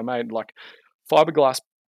forget what they were made, like fiberglass,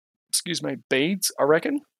 beads, I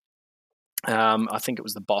reckon. I think it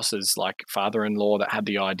was the boss's like father-in-law that had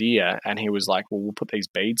the idea, and he was like, well, we'll put these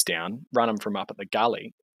beads down, run them from up at the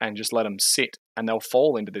gully, and just let them sit, and they'll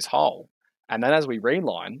fall into this hole. And then as we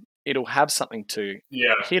reline, it'll have something to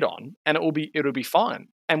Yeah. hit on, and it'll be fine.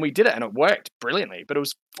 And we did it, and it worked brilliantly. But it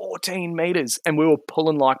was 14 meters, and we were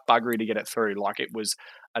pulling like buggery to get it through. Like it was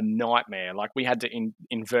a nightmare. Like we had to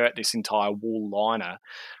invert this entire wall liner,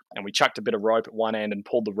 and we chucked a bit of rope at one end and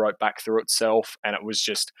pulled the rope back through itself, and it was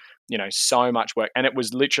just so much work. And it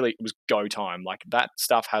was go time. Like that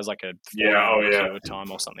stuff has like a Yeah. 4-hour Oh yeah. cure time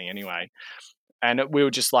or something anyway. And we were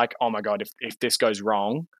just like, oh my God, if this goes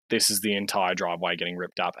wrong, this is the entire driveway getting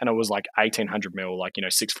ripped up. And it was like 1,800 mil, like,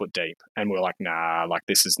 6 foot deep. And we're like, nah, like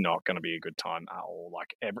this is not going to be a good time at all.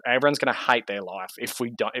 Like everyone's going to hate their life if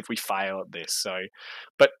we fail at this. So,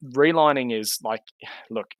 but relining is like,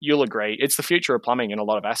 look, you'll agree, it's the future of plumbing in a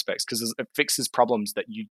lot of aspects because it fixes problems that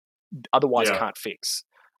you otherwise Yeah. can't fix.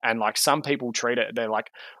 And like some people treat it, they're like,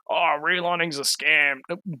 oh, relining's a scam.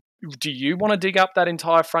 Do you want to dig up that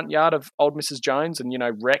entire front yard of old Mrs. Jones and,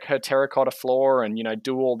 wreck her terracotta floor and,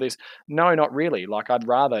 do all this? No, not really. Like I'd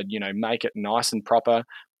rather, make it nice and proper.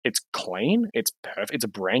 It's clean. It's perfect. It's a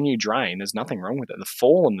brand new drain. There's nothing wrong with it. The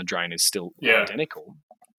fall in the drain is still Yeah. identical.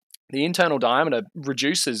 The internal diameter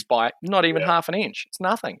reduces by not even half an inch. It's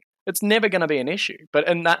nothing. It's never going to be an issue. But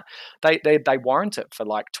in that they warrant it for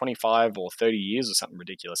like 25 or 30 years or something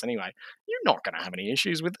ridiculous anyway. You're not going to have any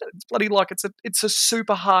issues with it. It's bloody like it's a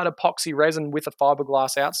super hard epoxy resin with a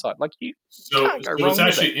fiberglass outside. Like you So, can't go what's wrong with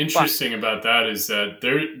actually it. But interesting about that is that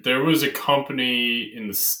there was a company in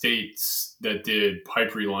the States that did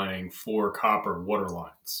pipe relining for copper water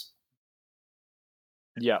lines.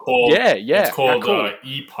 yeah. Called Yeah, It's yeah. How called cool.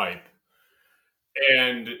 E-pipe,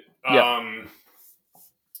 and Yep.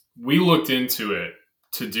 we looked into it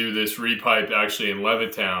to do this repipe actually in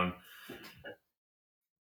Levittown.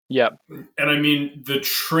 Yep. And I mean, the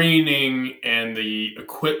training and the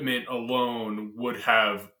equipment alone would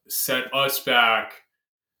have set us back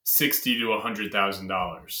 $60,000 to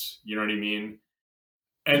 $100,000. You know what I mean?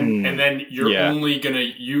 And then you're Yeah. only gonna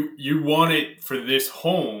you want it for this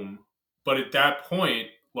home, but at that point,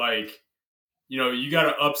 like, you got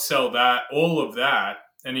to upsell that, all of that,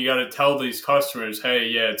 and you got to tell these customers, hey,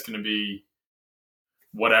 yeah, it's gonna be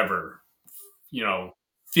whatever, you know,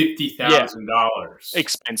 Yeah. $50,000. You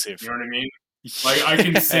Expensive. know what I mean? Like, I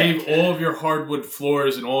can Yeah. save all of your hardwood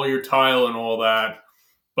floors and all your tile and all that,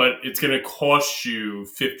 but it's going to cost you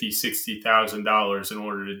 $50,000, $60,000 in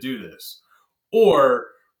order to do this.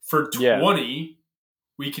 Or for Yeah. 20,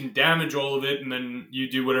 we can damage all of it, and then you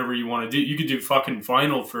do whatever you want to do. You could do fucking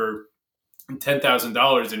vinyl for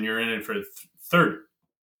 $10,000, and you're in it for 30.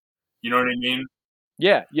 You know what I mean?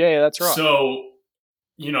 Yeah. Yeah. That's right. So,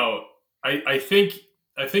 you know, I think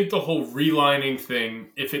the whole relining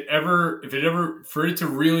thing, if it ever for it to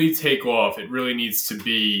really take off, it really needs to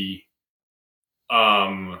be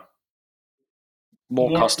um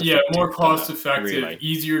More cost more effective than cost it, effective, really.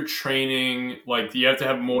 easier training. Like, you have to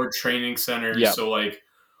have more training centers, Yep. so like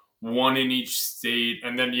one in each state,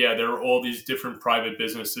 and then there are all these different private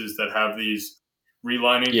businesses that have these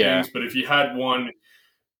relining Yeah. things. But if you had one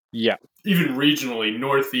Yeah. even regionally,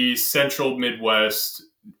 Northeast, Central Midwest,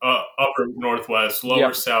 Upper Northwest, Lower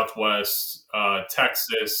Yep. Southwest,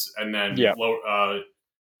 Texas, and then Yep.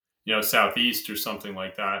 southeast or something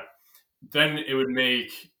like that, then Yeah. it would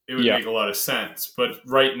make a lot of sense. But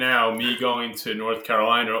right now, me going to North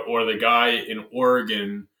Carolina, or the guy in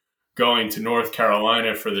Oregon going to North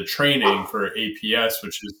Carolina for the training for APS,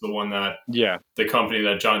 which is the one that Yeah. the company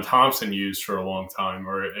that John Thompson used for a long time,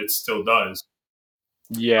 or it still does.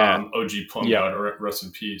 Yeah. OG Plum Yep. God, rest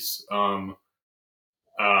in peace.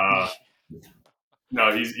 Uh,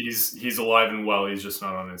 no, he's alive and well. He's just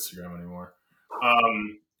not on Instagram anymore.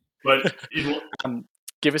 Um, but in Um,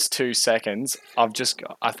 give us 2 seconds. I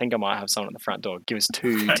think I might have someone at the front door. Give us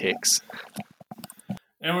two okay. ticks.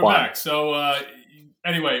 And we're One. back. So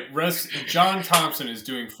anyway, John Thompson is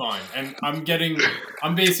doing fine, and I'm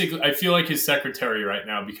basically, I feel like his secretary right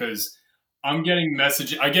now, because I'm getting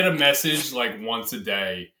message. I get a message like once a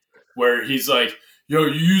day where he's like, "Yo,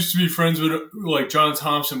 you used to be friends with like John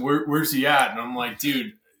Thompson. Where's he at?" And I'm like,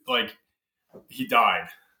 "Dude, like he died."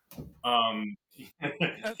 Um,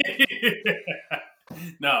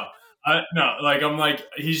 no, no, like I'm like,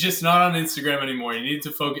 he's just not on Instagram anymore. He needs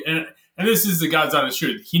to focus, and this is the God's honest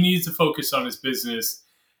truth. He needs to focus on his business,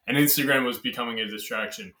 and Instagram was becoming a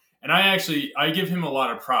distraction. And I give him a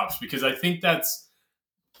lot of props, because I think that's,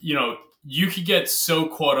 you could get so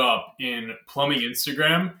caught up in plumbing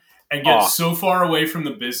Instagram and get Oh, so far away from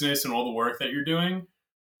the business and all the work that you're doing,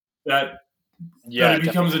 that yeah, it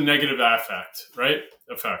becomes a definitely. negative affect, right?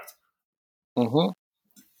 Effect. Mm-hmm.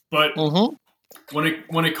 But Mm-hmm.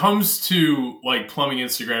 when it comes to like plumbing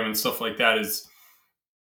Instagram and stuff like that, is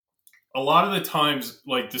a lot of the times,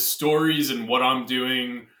 like the stories and what I'm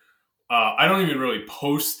doing, I don't even really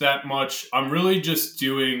post that much. I'm really just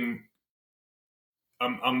doing.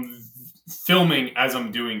 I'm filming as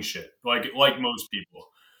I'm doing shit, like most people.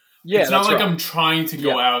 Yeah, It's not that's like right. I'm trying to go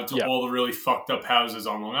Yep. out to Yep. all the really fucked up houses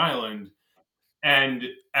on Long Island and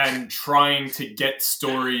trying to get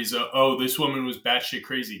stories of, oh, this woman was batshit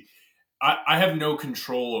crazy. I have no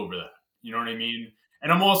control over that. You know what I mean?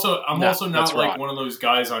 And I'm Nah, also that's not like right. one of those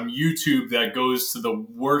guys on YouTube that goes to the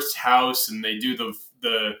worst house and they do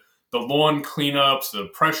the lawn cleanups, the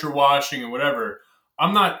pressure washing, and whatever.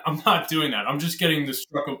 I'm not doing that. I'm just getting the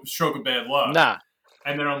stroke of bad luck, Nah.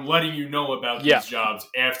 and then I'm letting you know about Yeah. these jobs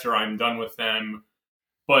after I'm done with them.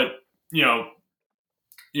 But you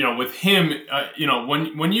know, with him,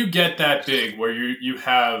 when you get that big, where you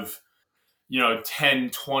have 10,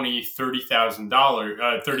 20,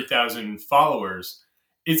 $30,000, 30,000 followers,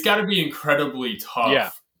 it's got to be incredibly Yeah.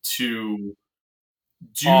 tough to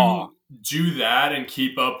Oh, do that and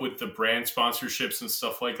keep up with the brand sponsorships and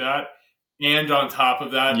stuff like that. And on top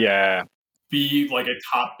of that, yeah. be like a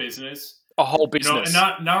top business. A whole And business.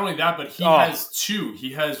 not only that, but he Oh, has two.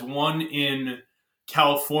 He has one in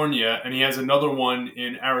California and he has another one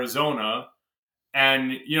in Arizona.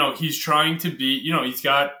 And he's trying to be, he's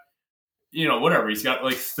got, whatever. He's got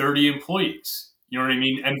like 30 employees. You know what I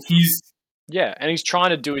mean? And he's yeah. And he's trying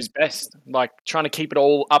to do his best, like trying to keep it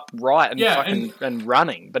all upright and yeah, fucking and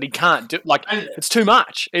running, but he can't do. Like, and it's too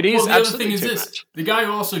much. It well, is the other thing absolutely is too this: much. the guy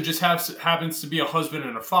also just happens to be a husband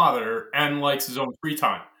and a father, and likes his own free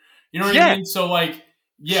time. You know what I Yeah. mean? So, like,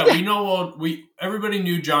 yeah, Yeah. we know everybody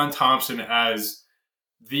knew John Thompson as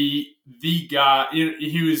the guy.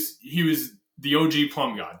 He was the OG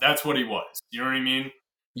plum god. That's what he was. You know what I mean?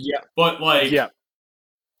 Yeah. But Yeah. like,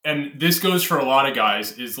 and this goes for a lot of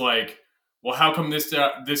guys, is like, well, how come this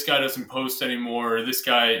guy doesn't post anymore? Or this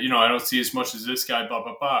guy, I don't see as much as this guy. Blah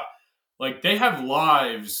blah blah. Like, they have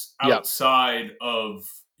lives Yeah. outside of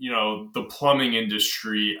the plumbing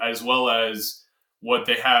industry, as well as what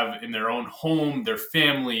they have in their own home, their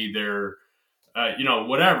family, their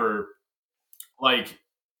whatever. Like,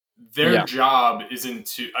 their Yeah. job isn't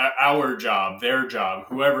to our job, their job,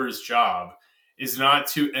 whoever's job is not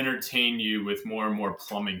to entertain you with more and more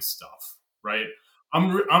plumbing stuff, right?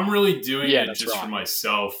 I'm really doing Yeah. it That's just for right.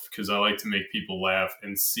 myself, because I like to make people laugh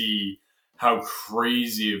and see how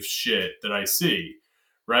crazy of shit that I see,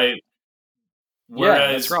 right? Yeah.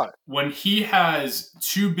 That's Whereas right. when he has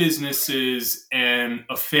two businesses and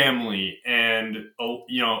a family and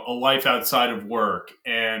a life outside of work,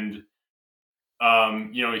 and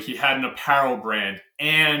he had an apparel brand,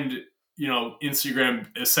 and Instagram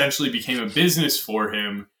essentially became a business for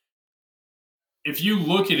him. If you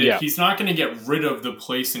look at it, Yeah. he's not going to get rid of the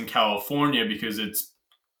place in California because it's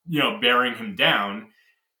bearing him down.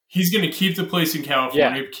 He's going to keep the place in Yeah.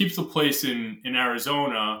 California, keep the place in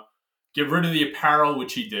Arizona, get rid of the apparel,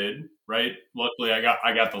 which he did. Right. Luckily, I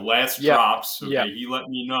got the last Yep. drops. Yep. Okay, he let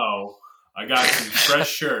me know. I got some fresh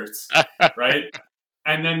shirts. Right.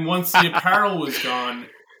 And then once the apparel was gone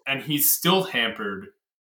and he's still hampered,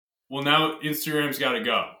 well, now Instagram's got to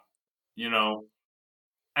go, you know,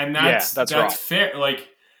 and Yeah. that's That's that's right. fair. Like,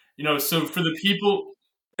 So for the people,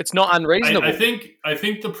 It's not I unreasonable. think I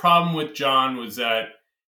think the problem with John was that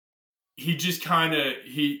he just kind of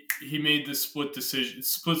he made the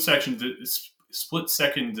split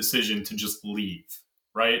second decision to just leave,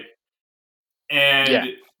 right? And Yeah,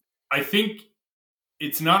 I think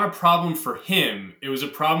it's not a problem for him. It was a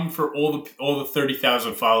problem for all the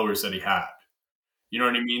 30,000 followers that he had. You know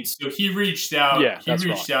what I mean? So he reached out. yeah, He that's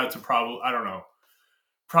right. reached out to probably, I don't know,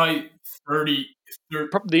 probably 30, 30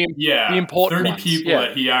 The yeah, important 30 ones. people Yeah,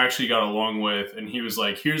 that he actually got along with, and he was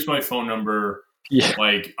like, "Here's my phone number. yeah,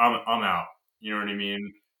 Like, I'm out." You know what I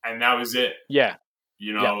mean? And that was it. yeah,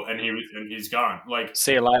 yeah. And he's gone. Like,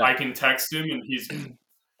 See you later. I can text him, and he's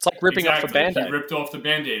It's like ripping off a exactly, he band-aid. ripped off the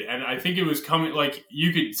band-aid, and I think it was coming, like,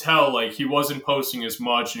 you could tell, like, he wasn't posting as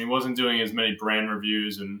much, and he wasn't doing as many brand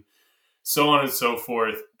reviews, and so on and so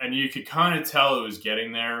forth, and you could kind of tell it was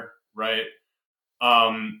getting there, right?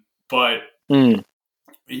 But Mm.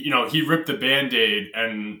 he ripped the band-aid,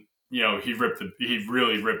 and he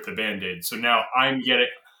really ripped the band-aid. So now I'm getting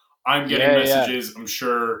Yeah, yeah, messages, I'm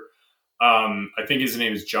sure. I think his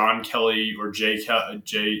name is John Kelly or Jay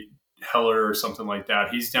Heller or something like that.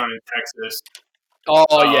 He's down in Texas.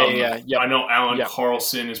 oh, yeah, yeah, yeah, yep, I know Alan yep,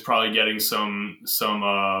 Carlson is probably getting some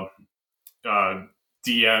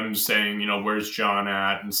DMs saying, where's John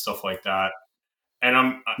at and stuff like that. And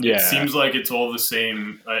it yeah, seems like it's all the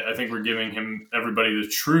same. I think we're giving everybody the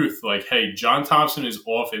truth. Like, hey, John Thompson is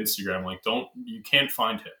off Instagram. Like, you can't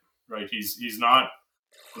find him, right? He's not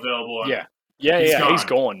available on. yeah, yeah, He's yeah, he's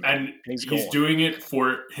gone, gone, man. and He's he's gone. doing it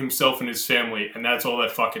for himself and his family, and that's all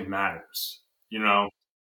that fucking matters. You know?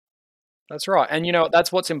 That's right, and,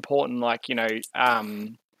 that's what's important, like, you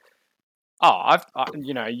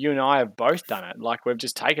and I have both done it. Like we've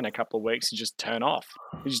just taken a couple of weeks to just turn off.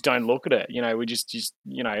 We just don't look at it. We just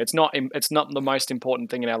it's not the most important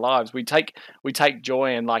thing in our lives. We take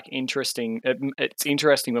joy and like interesting. It's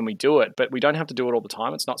interesting when we do it, but we don't have to do it all the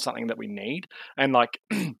time. It's not something that we need. And like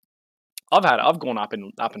I've gone up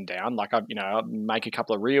and down. Like I make a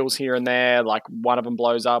couple of reels here and there. Like one of them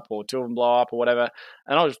blows up or two of them blow up or whatever,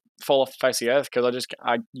 and I'll just fall off the face of the earth because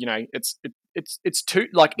it's too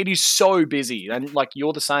like it is so busy and like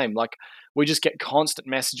you're the same. Like we just get constant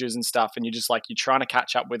messages and stuff, and you're just like you're trying to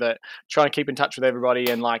catch up with it, trying to keep in touch with everybody,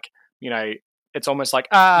 and like you know it's almost like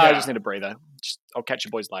I Yeah, just need a breather. I'll catch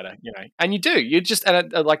you boys later. And you do. You just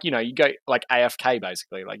and like you go like AFK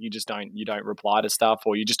basically. Like you don't reply to stuff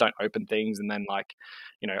or you just don't open things, and then like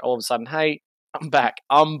all of a sudden, hey, I'm back.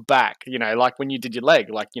 I'm back. Like when you did your leg,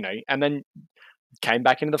 like and then came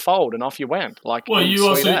back into the fold and off you went. Like well, you sweet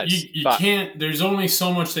also as. you But can't. There's only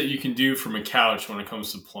so much that you can do from a couch when it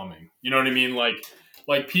comes to plumbing. You know what I mean? Like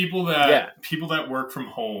yeah, people that work from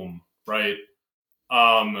home, right?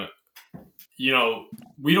 Um, you know,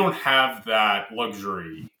 we don't have that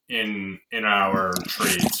luxury in our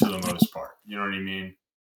trades for the most part. You know what I mean?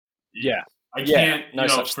 yeah, I yeah. can't, No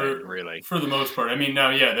such for thing, really. the most part. I mean,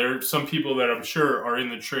 now, yeah, there are some people that I'm sure are in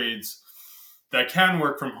the trades that can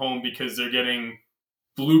work from home because they're getting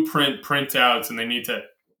blueprint printouts, and they need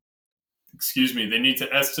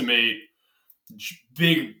to estimate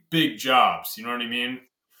big jobs. You know what I mean?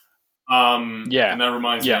 Yeah, And that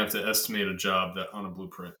reminds me, I yeah, have to estimate a job that on a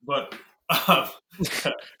blueprint. But uh,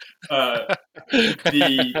 uh,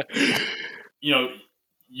 the you know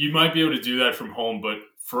you might be able to do that from home, but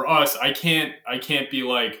for us, I can't be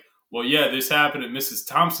like, well, yeah, this happened at Mrs.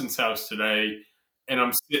 Thompson's house today, and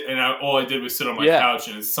all I did was sit on my yeah, couch,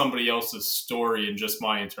 and it's somebody else's story and just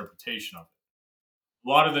my interpretation of it. A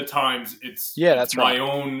lot of the times, it's yeah. it's That's right. my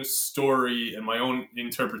own story and my own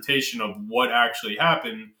interpretation of what actually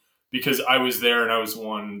happened because I was there and I was the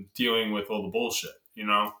one dealing with all the bullshit.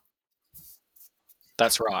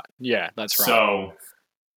 That's right. Yeah, that's right. So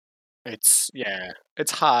It's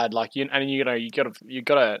hard. Like and you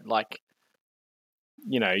gotta like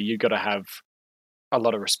you gotta have a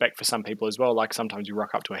lot of respect for some people as well. Like sometimes you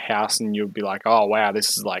rock up to a house and you'll be like, oh wow, this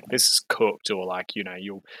is cooked, or like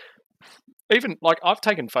you'll even like I've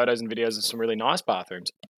taken photos and videos of some really nice bathrooms.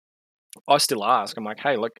 I still ask, I'm like,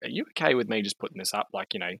 hey, look, are you okay with me just putting this up? Like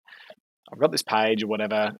I've got this page or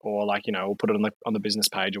whatever, or like we'll put it on the business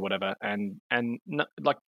page or whatever, and no,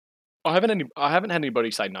 like I haven't had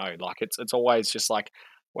anybody say no. Like it's always just like,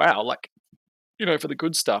 wow, like for the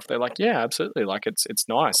good stuff, they're like, yeah, absolutely, like it's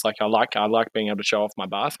nice. Like I like being able to show off my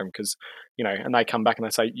bathroom because and they come back and they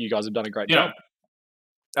say you guys have done a great yeah, job.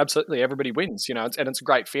 Absolutely, everybody wins. It's a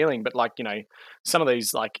great feeling. But like some of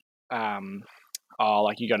these like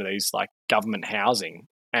like you go to these like government housing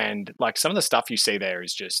and like some of the stuff you see there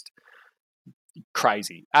is just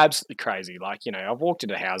crazy, absolutely crazy. Like, you know, I've walked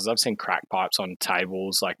into houses, I've seen crack pipes on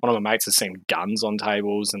tables. Like, one of my mates has seen guns on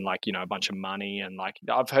tables and, like, you know, a bunch of money. And, like,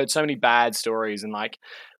 I've heard so many bad stories. And, like,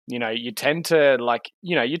 you know, you tend to, like,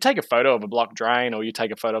 you know, you take a photo of a blocked drain or you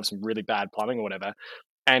take a photo of some really bad plumbing or whatever.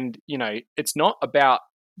 And, you know, it's not about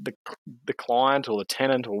the the client or the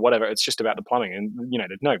tenant or whatever. It's just about the plumbing. And, you know,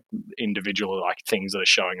 there's no individual, like, things that are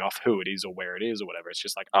showing off who it is or where it is or whatever. It's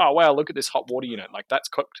just like, oh wow, look at this hot water unit, like, that's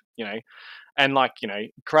cooked, you know. And, like, you know,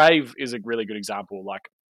 Crave is a really good example. Like,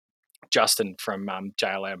 Justin from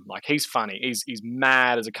JLM, like, he's funny. He's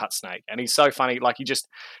mad as a cut snake, and he's so funny. Like, he just,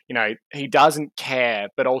 you know, he doesn't care,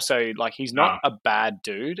 but also, like, he's not Yeah. a bad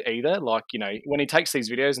dude either. Like, you know, when he takes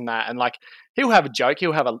these videos and that, and, like, he'll have a joke,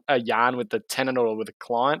 he'll have a yarn with the tenant or with a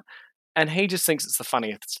client, and he just thinks it's the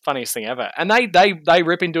funniest thing ever. And they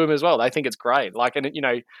rip into him as well. They think it's great. Like, and, you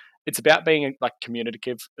know, it's about being, like,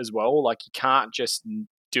 communicative as well. Like, you can't just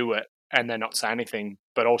do it and then not say anything.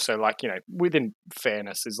 But also, like, you know, within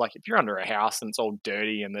fairness, is like, if you're under a house and it's all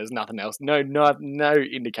dirty and there's nothing else, no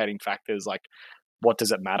indicating factors. Like, what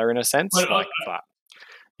does it matter in a sense? But Like, but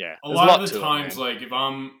yeah, a there's a lot lot of the to it, times,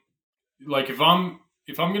 man. like if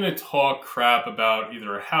I'm gonna talk crap about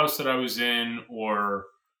either a house that I was in or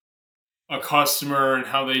a customer and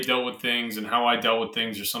how they dealt with things and how I dealt with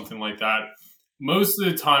things or something like that, most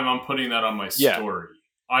of the time I'm putting that on my Yeah, story.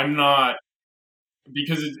 I'm not,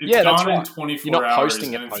 because it's yeah, that's gone in right. You're 24 not hours,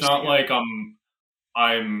 posting and it, it's not posting it. like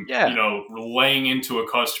I'm Yeah, laying into a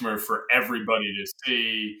customer for everybody to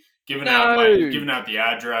see, no, giving out the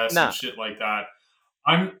address and nah, shit like that.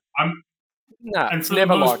 I'm nah. And It's for the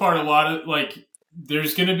never most like part, a that. lot of, like,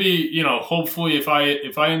 there's going to be, hopefully, if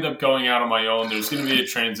I end up going out on my own, there's going to be a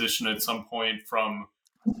transition at some point from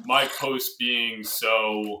my posts being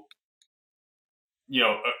so,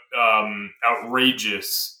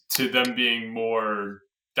 outrageous, to them being more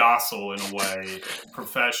docile in a way,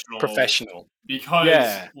 professional, Professional. because,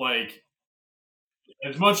 Yeah, like,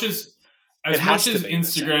 as much as it as much has to as be in a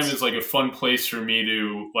Instagram sense. is like a fun place for me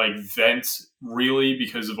to, like, vent, really,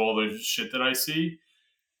 because of all the shit that I see,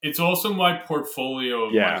 it's also my portfolio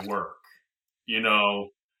of my Yeah, work, you know.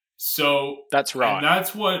 So, that's and right.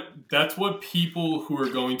 that's what people who are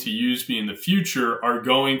going to use me in the future are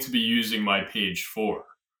going to be using my page for,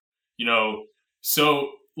 you know.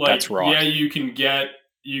 So, like, That's yeah, right. you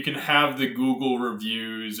can have the Google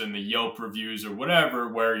reviews and the Yelp reviews or whatever,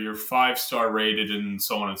 where you're 5-star rated and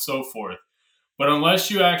so on and so forth, but unless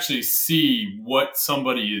you actually see what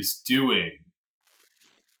somebody is doing,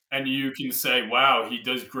 and you can say, wow, he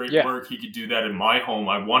does great Yeah, work, he could do that in my home,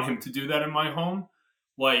 I want him to do that in my home,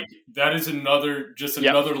 like, that is yep,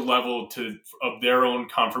 another level to of their own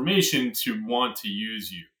confirmation to want to use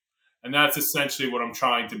you. And that's essentially what I'm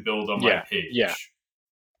trying to build on my yeah, yeah, page.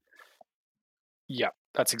 yep.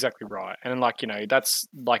 That's exactly right. And, like, you know, that's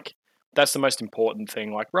the most important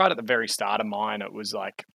thing. Like, right at the very start of mine, it was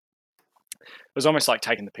like, it was almost like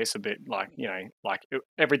taking the piss a bit. Like, you know, like,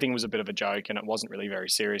 everything was a bit of a joke and it wasn't really very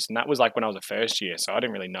serious. And that was, like, when I was a first year, so I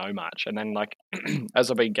didn't really know much. And then, like,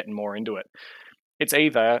 as I've been getting more into it, it's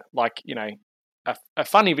either, like, you know, a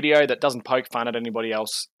funny video that doesn't poke fun at anybody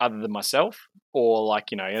else other than myself, or,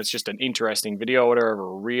 like, you know, it's just an interesting video or whatever,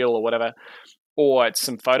 or a reel or whatever, or it's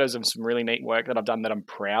some photos of some really neat work that I've done that I'm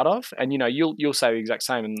proud of. And, you know, you'll say the exact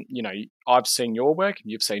same. And, you know, I've seen your work and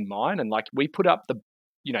you've seen mine, and, like, we put up the,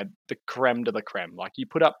 you know, the creme de la creme. Like, you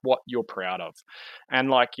put up what you're proud of. And,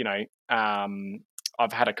 like, you know,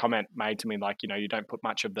 I've had a comment made to me, like, you know, you don't put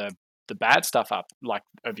much of the bad stuff up, like,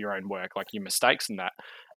 of your own work, like your mistakes and that.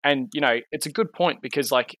 And, you know, it's a good point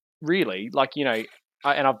because, like, really, like, you know,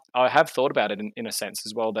 I have thought about it in a sense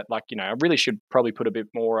as well, that, like, you know, I really should probably put a bit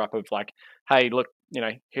more up of, like, hey, look, you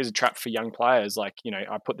know, here's a trap for young players. Like, you know,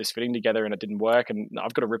 I put this fitting together and it didn't work, and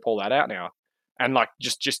I've got to rip all that out now, and, like,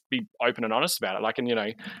 just be open and honest about it. Like, and, you know,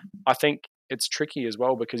 I think it's tricky as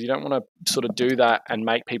well because you don't want to sort of do that and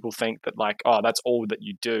make people think that, like, oh, that's all that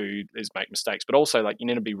you do is make mistakes. But also, like, you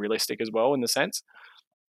need to be realistic as well in the sense.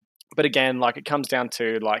 But again, like, it comes down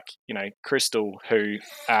to, like, you know, Crystal, who,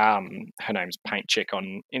 her name's Paint Chick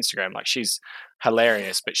on Instagram. Like, she's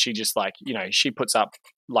hilarious, but she just, like, you know, she puts up,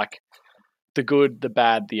 like, the good, the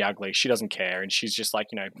bad, the ugly. She doesn't care, and she's just like,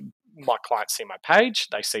 you know, my clients see my page,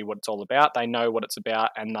 they see what it's all about, they know what it's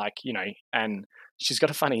about, and, like, you know, and she's got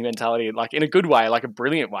a funny mentality, like, in a good way, like a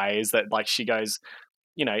brilliant way, is that, like, she goes,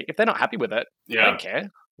 you know, if they're not happy with it, I Yeah. don't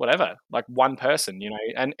care. Whatever. Like, one person, you know,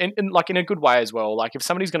 and like, in a good way as well. Like, if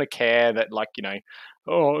somebody's gonna care that, like, you know,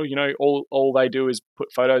 oh, you know, all they do is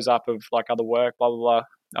put photos up of, like, other work, blah blah blah.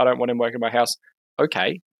 I don't want him working in my house.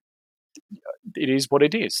 Okay. it is what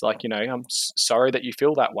it is. Like, I'm sorry that you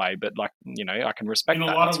feel that way, but like, I can In respect a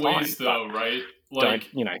that. lot That's of fine. ways, But though, right? don't, Like,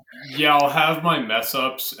 yeah, I'll have my mess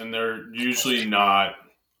ups, and they're usually not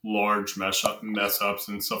large mess ups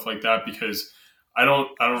and stuff like that because I don't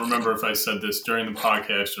remember if I said this during the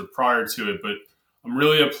podcast or prior to it, but I'm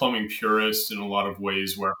really a plumbing purist in a lot of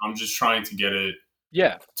ways where I'm just trying to get it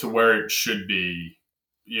yeah, to where it should be,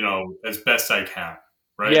 as best I can,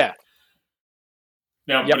 right? yeah,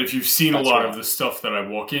 Now, yep, but if you've seen a that's lot of right. the stuff that I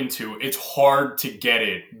walk into, it's hard to get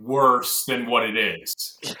it worse than what it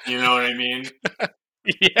is. You know what I mean?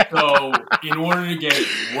 Yeah, So, in order to get it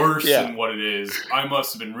worse yeah, than what it is, I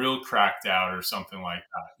must have been real cracked out or something like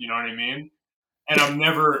that. You know what I mean? And I'm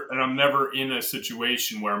never in a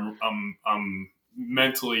situation where I'm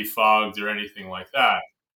mentally fogged or anything like that.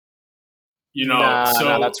 nah, nah,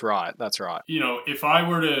 So that's right, that's right. if I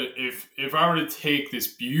were to take this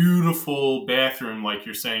beautiful bathroom like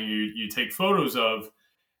you're saying you take photos of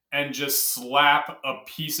and just slap a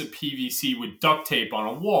piece of PVC with duct tape on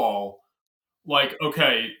a wall, like,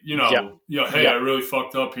 okay, Yep, hey, I yep, really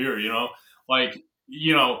fucked up here, like,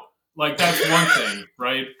 you know, like that's one thing,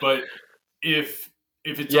 right? But if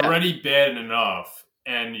it's yeah, already bad enough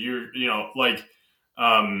and you're, you're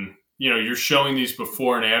showing these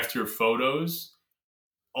before and after photos,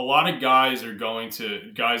 a lot of guys and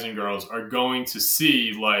girls are going to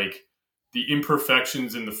see like the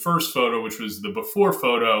imperfections in the first photo, which was the before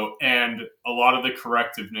photo, and a lot of the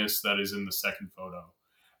correctiveness that is in the second photo.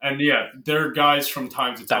 And yeah, there are guys from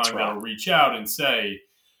time to that's time right. that'll reach out and say,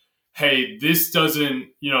 hey, this doesn't,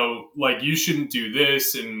 like you shouldn't do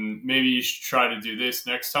this, and maybe you should try to do this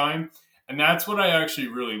next time. And that's what I actually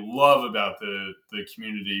really love about the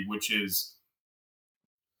community, which is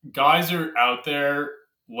guys are out there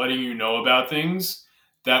letting you know about things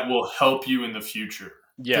that will help you in the future.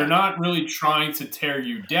 They're Yeah, not really trying to tear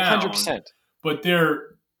you down, 100%. but they're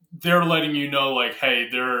letting you know like, hey,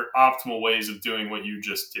 there are optimal ways of doing what you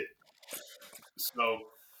just did. So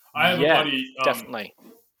I have a Yeah, buddy, definitely.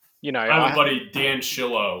 I have a buddy, Dan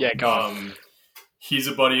Shillo. Yeah, go on. He's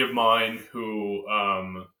a buddy of mine who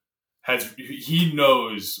he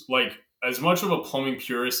knows, like, as much of a plumbing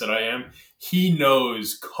purist that I am, he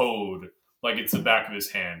knows code like it's the back of his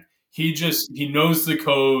hand. He knows the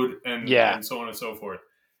code Yeah, and so on and so forth.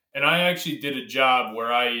 And I actually did a job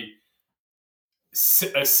where I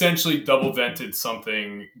essentially double vented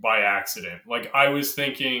something by accident. Like I was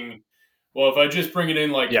thinking, well, if I just bring it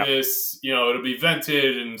in like yeah, this, it'll be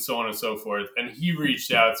vented and so on and so forth. And he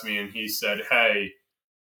reached out to me and he said, "Hey,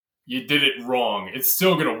 you did it wrong. It's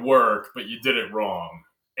still going to work, but you did it wrong."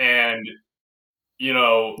 And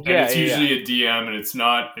and yeah, it's yeah, yeah. usually a DM, and it's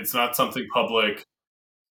not something public.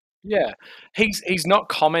 Yeah. He's not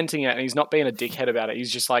commenting it and he's not being a dickhead about it.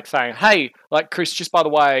 He's just like saying, "Hey, like Chris, just by the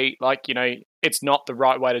way, like, it's not the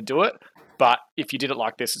right way to do it, but if you did it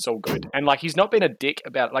like this, it's all good." And like he's not being a dick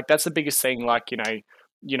about it. Like that's the biggest thing, like,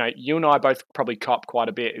 you and I both probably cop quite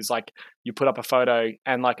a bit is like you put up a photo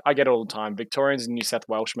and like I get it all the time. Victorians and New South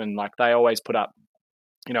Welshmen, like they always put up,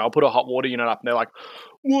 I'll put a hot water unit up and they're like,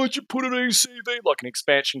 "Why'd you put an ECV, like an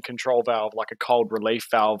expansion control valve, like a cold relief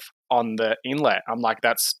valve on the inlet?" I'm like,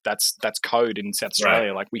 that's code in South Right.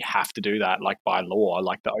 Australia. Like we have to do that, like by law.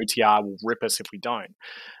 Like the OTR will rip us if we don't.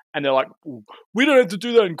 And they're like, "We don't have to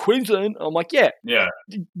do that in Queensland." I'm like, "Yeah, Yeah.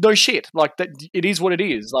 no shit. Like that, it is what it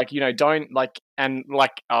is. Like don't like and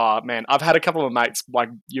like, oh man, I've had a couple of mates like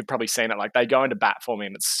you've probably seen it. Like they go into bat for me,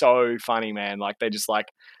 and it's so funny, man. Like they just like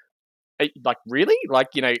really like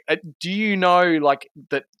do you know like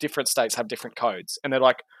that different states have different codes and they're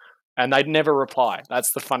like and they'd never reply.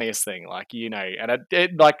 That's the funniest thing, like and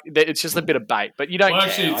like it's just a bit of bait, but you don't Well,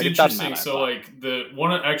 actually, care, it's like it doesn't interesting. matter. So, But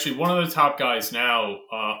like one of the top guys now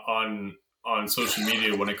on social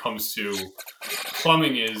media when it comes to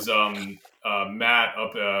plumbing is Matt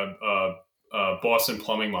up Boston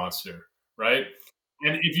Plumbing Monster, right?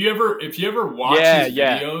 And if you ever watch yeah, his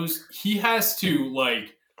yeah, videos, he has to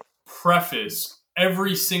like preface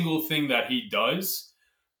every single thing that he does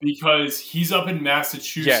because he's up in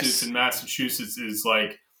Massachusetts, yes, and Massachusetts is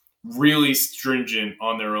like really stringent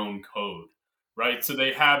on their own code, right? So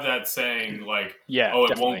they have that saying like, yeah, "Oh, it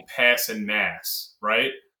definitely, won't pass in Mass,"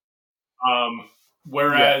 right? Um, yeah,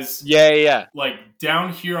 whereas yeah, yeah, yeah, like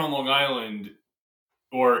down here on Long Island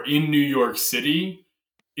or in New York City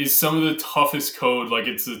is some of the toughest code. Like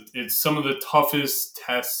it's some of the toughest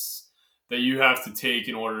tests that you have to take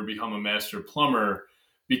in order to become a master plumber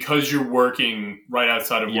because you're working right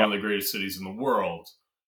outside of one yep, of the greatest cities in the world.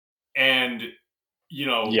 And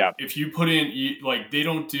yep, if you put in like they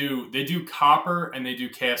do copper and they do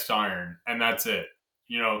cast iron and that's it.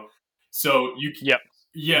 You know, so yep,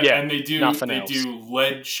 Yeah, Yeah, and they do nothing they else. do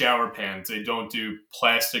lead shower pans. They don't do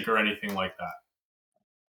plastic or anything like that.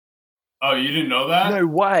 Oh, you didn't know that? No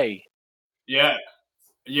way. Yeah.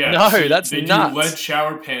 Yeah, so No, that's they do lead nuts.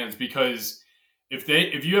 shower pans because if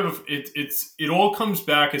you have it all comes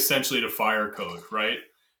back essentially to fire code, right?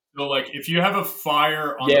 So like if you have a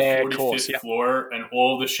fire on the Yeah, of 45th course. Yep. floor and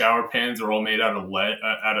all the shower pans are all made out of lead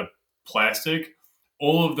out of plastic,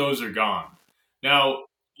 all of those are gone. Now,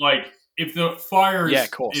 like if the fire Yeah, of is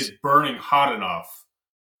course. burning hot enough,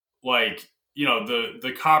 like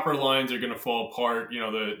the copper lines are going to fall apart.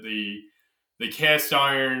 The cast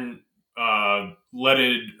iron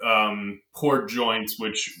leaded port joints,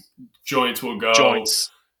 which joints will go.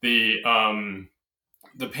 Joints. The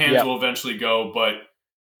pans Yep. will eventually go, but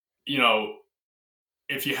you know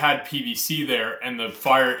if you had PVC there and the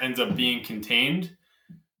fire ends up being contained,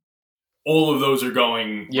 all of those are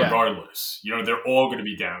going Yeah. regardless. They're all going to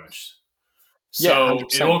be damaged. Yeah, So it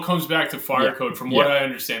 100%. all comes back to fire Yeah. code, from what Yep. I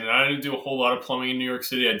understand. And I didn't do a whole lot of plumbing in New York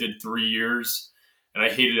City. I did 3 years, and I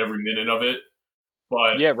hated every minute of it.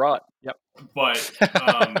 But Yeah, right. Yep. but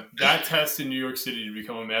that test in New York City to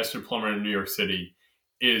become a master plumber in New York City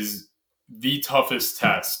is the toughest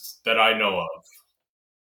test that I know of.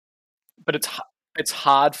 But it's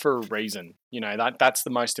hard for a reason. That's the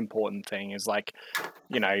most important thing is like,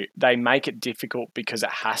 they make it difficult because it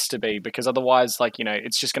has to be, because otherwise, like,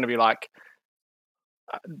 it's just going to be like,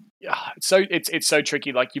 it's so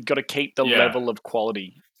tricky. Like, you've got to keep the Yeah. level of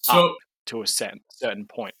quality up So to a certain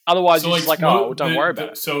point. Otherwise, so you're just like like, oh, well, don't worry about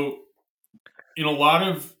it. so in a lot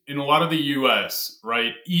of the U.S.,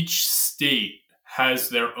 right? Each state has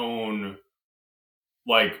their own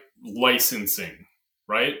like licensing,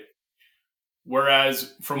 right?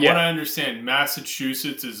 Whereas, from what Yeah. I understand,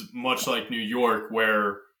 Massachusetts is much like New York,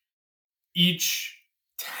 where each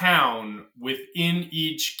town within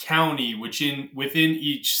each county, within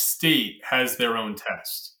each state, has their own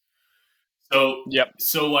test. So, Yep.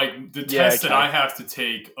 like the Yeah. test that Okay. I have to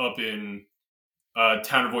take up in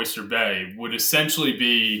town of Oyster Bay would essentially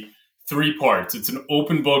be three parts. It's an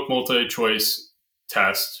open book multi choice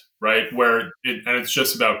test, right? And it's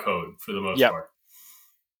just about code for the most Yep. part.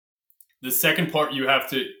 The second part you have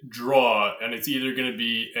to draw, and it's either going to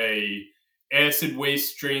be a acid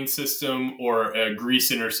waste drain system or a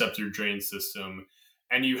grease interceptor drain system,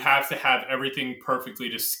 and you have to have everything perfectly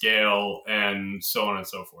to scale and so on and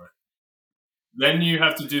so forth. Then you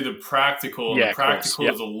have to do the practical, and the Yeah. Of course. practical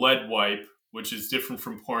Yep. is a lead wipe, which is different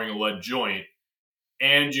from pouring a lead joint,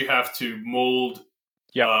 and you have to mold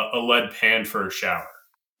Yep. a lead pan for a shower.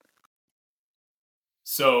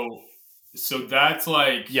 So that's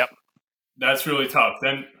like Yep. that's really tough.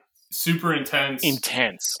 Then super intense.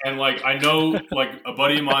 Intense. And like I know like a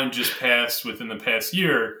buddy of mine just passed within the past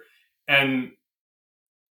year, and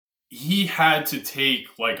he had to take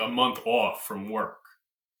like a month off from work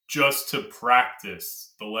just to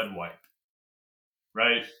practice the lead wipe,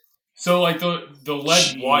 right? So like the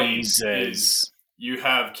lead wipe is, Jesus. you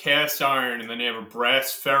have cast iron and then you have a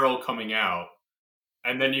brass ferrule coming out,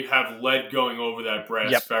 and then you have lead going over that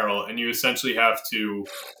brass Yep. ferrule, and you essentially have to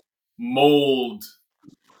mold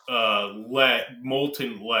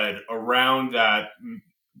molten lead around that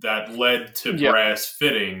lead to Yep. brass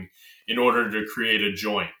fitting in order to create a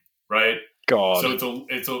joint, right? So God.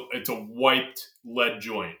 it's a wiped lead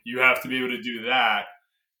joint. You have to be able to do that,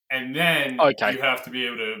 and then Okay. you have to be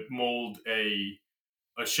able to mold a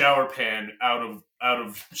shower pan out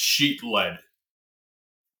of sheet lead.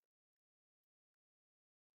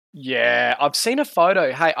 Yeah, I've seen a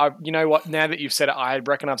photo. Hey, you know what? Now that you've said it, I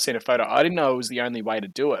reckon I've seen a photo. I didn't know it was the only way to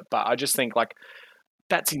do it, but I just think like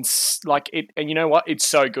like it. And you know what? It's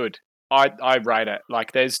so good. I rate it.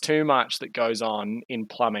 Like, there's too much that goes on in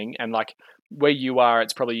plumbing, and like where you are,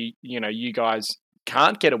 it's probably, you guys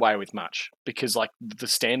can't get away with much because like the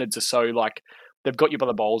standards are so like they've got you by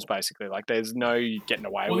the balls basically. Like, there's no getting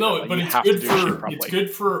away Well, with it. no, Like, but you have to do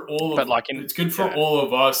shit properly. But like in it's good for yeah, all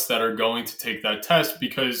of us that are going to take that test,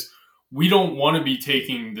 because we don't want to be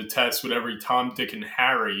taking the test with every Tom, Dick, and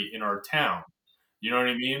Harry in our town. You know what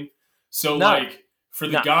I mean? So no, like for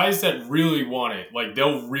the no, guys that really want it, like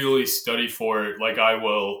they'll really study for it, like I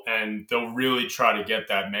will, and they'll really try to get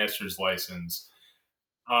that master's license.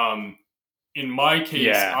 Um, in my case,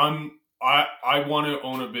 yeah, I want to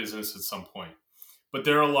own a business at some point. But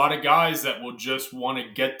there are a lot of guys that will just want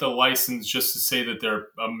to get the license just to say that they're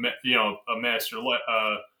a master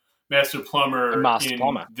a plumber master in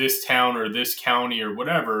plumber. this town or this county or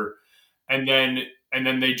whatever, and then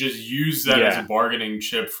they just use that as a Yeah, bargaining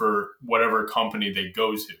chip for whatever company they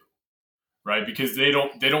go to, right? Because they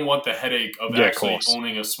don't want the headache of yeah, of actually course.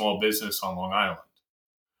 owning a small business on Long Island.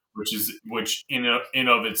 which in of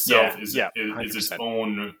Yeah, itself yeah, is its 100%.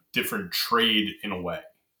 own different trade in a way,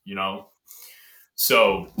 you know.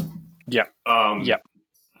 So Yeah, um, yeah.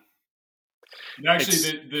 and actually, It's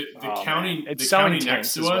oh man, the it's so county next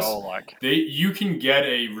intense to as us, well. Like, you can get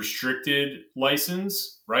a restricted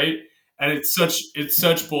license, right? And it's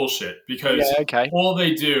such bullshit yeah, because okay. all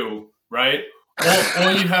they do, right?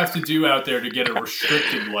 All you have to do out there to get a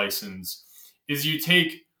restricted license is you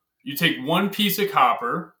take one piece of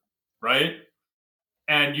copper, right?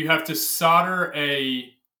 And you have to solder a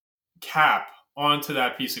cap onto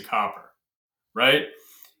that piece of copper, right?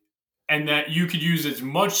 And that you could use as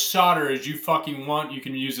much solder as you fucking want. You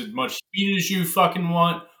can use as much heat as you fucking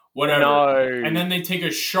want, whatever. And No, then they take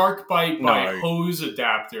a shark bite by no. hose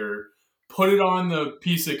adapter, put it on the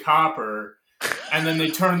piece of copper, and then they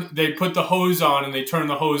put the hose on and they turn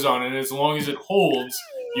the hose on, and as long as it holds,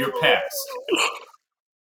 you're passed.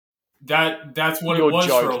 That's what it You're was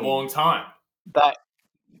for a long joking. time. That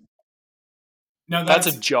Now that's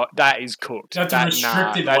a joke. That is cooked. that's a That nah.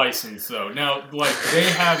 restricted That license though. Now, like they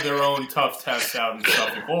have their own tough tests out in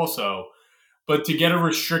Suffolk also, but to get a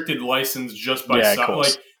restricted license just by yeah, of like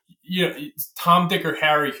course. you know, Tom, Dick, or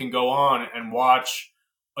Harry can go on and watch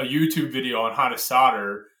a YouTube video on how to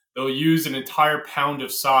solder. They'll use an entire pound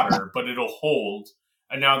of solder, but it'll hold,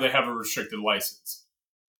 and now they have a restricted license.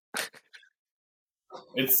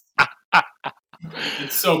 It's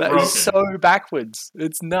it's so That is broken. so backwards.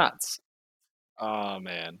 It's nuts. Oh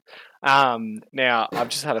man. Now I've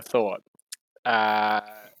just had a thought. How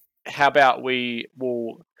about we'll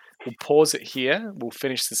pause it here. We'll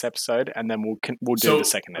finish this episode, and then we'll do the So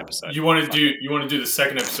second episode. do you want to do the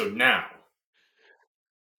second episode now?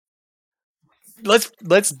 Let's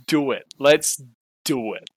do it. Let's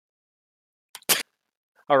do it.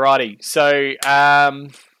 Alrighty. So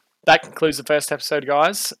that concludes the first episode,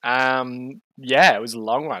 guys. Yeah, it was a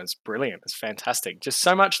long one. It's brilliant. It's fantastic. Just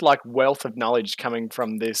so much like wealth of knowledge coming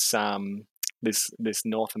from this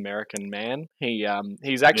North American man.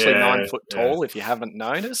 He's actually Yeah, 9 foot yeah. tall. If you haven't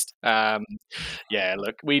noticed, yeah.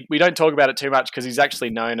 Look, we don't talk about it too much because he's actually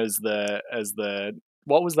known as the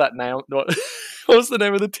what was that name? What was the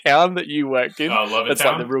name of the town that you worked in? That's like the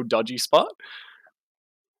Levittown? real dodgy spot.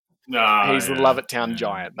 Nah, He's the yeah, Levittown yeah.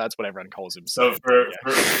 Giant. That's what everyone calls him. So So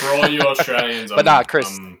yeah. for all you Australians, But nah,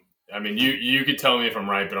 Chris. I mean, you could tell me if I'm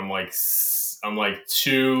right, but I'm like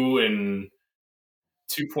 2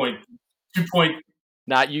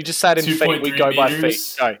 Nah, you just said in feet. We 2.3 go by feet.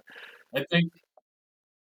 meters. Go. I think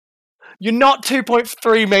You're not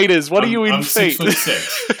 2.3 meters. What are you in I'm feet?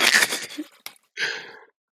 6'6".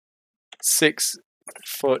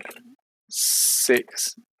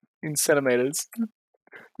 6'6" in centimeters.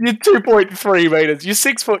 You're 2.3 meters. You're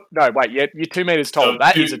 6 foot. No, wait. You're 2 meters tall. So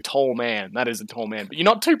That is a tall man. That is a tall man. But you're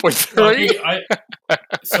not 2.3.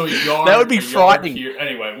 so a yard. That would be frightening. Here.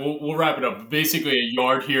 Anyway, we'll wrap it up. Basically, a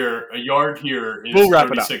yard here is We'll wrap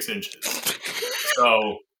it up. 36 inches.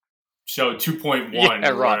 So 2.1 Yeah,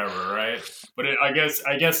 or right. whatever, right? But I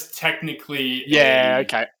guess technically, Yeah.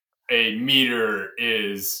 Okay. a meter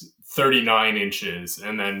is 39 inches,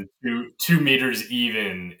 and then 2 meters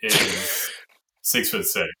even is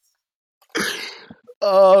 6'6".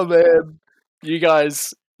 Oh man, you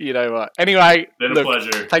guys. You know what? Anyway, Been a look.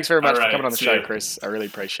 pleasure. Thanks very much All for right, coming on the see show, ya. Chris. I really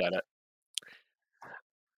appreciate it.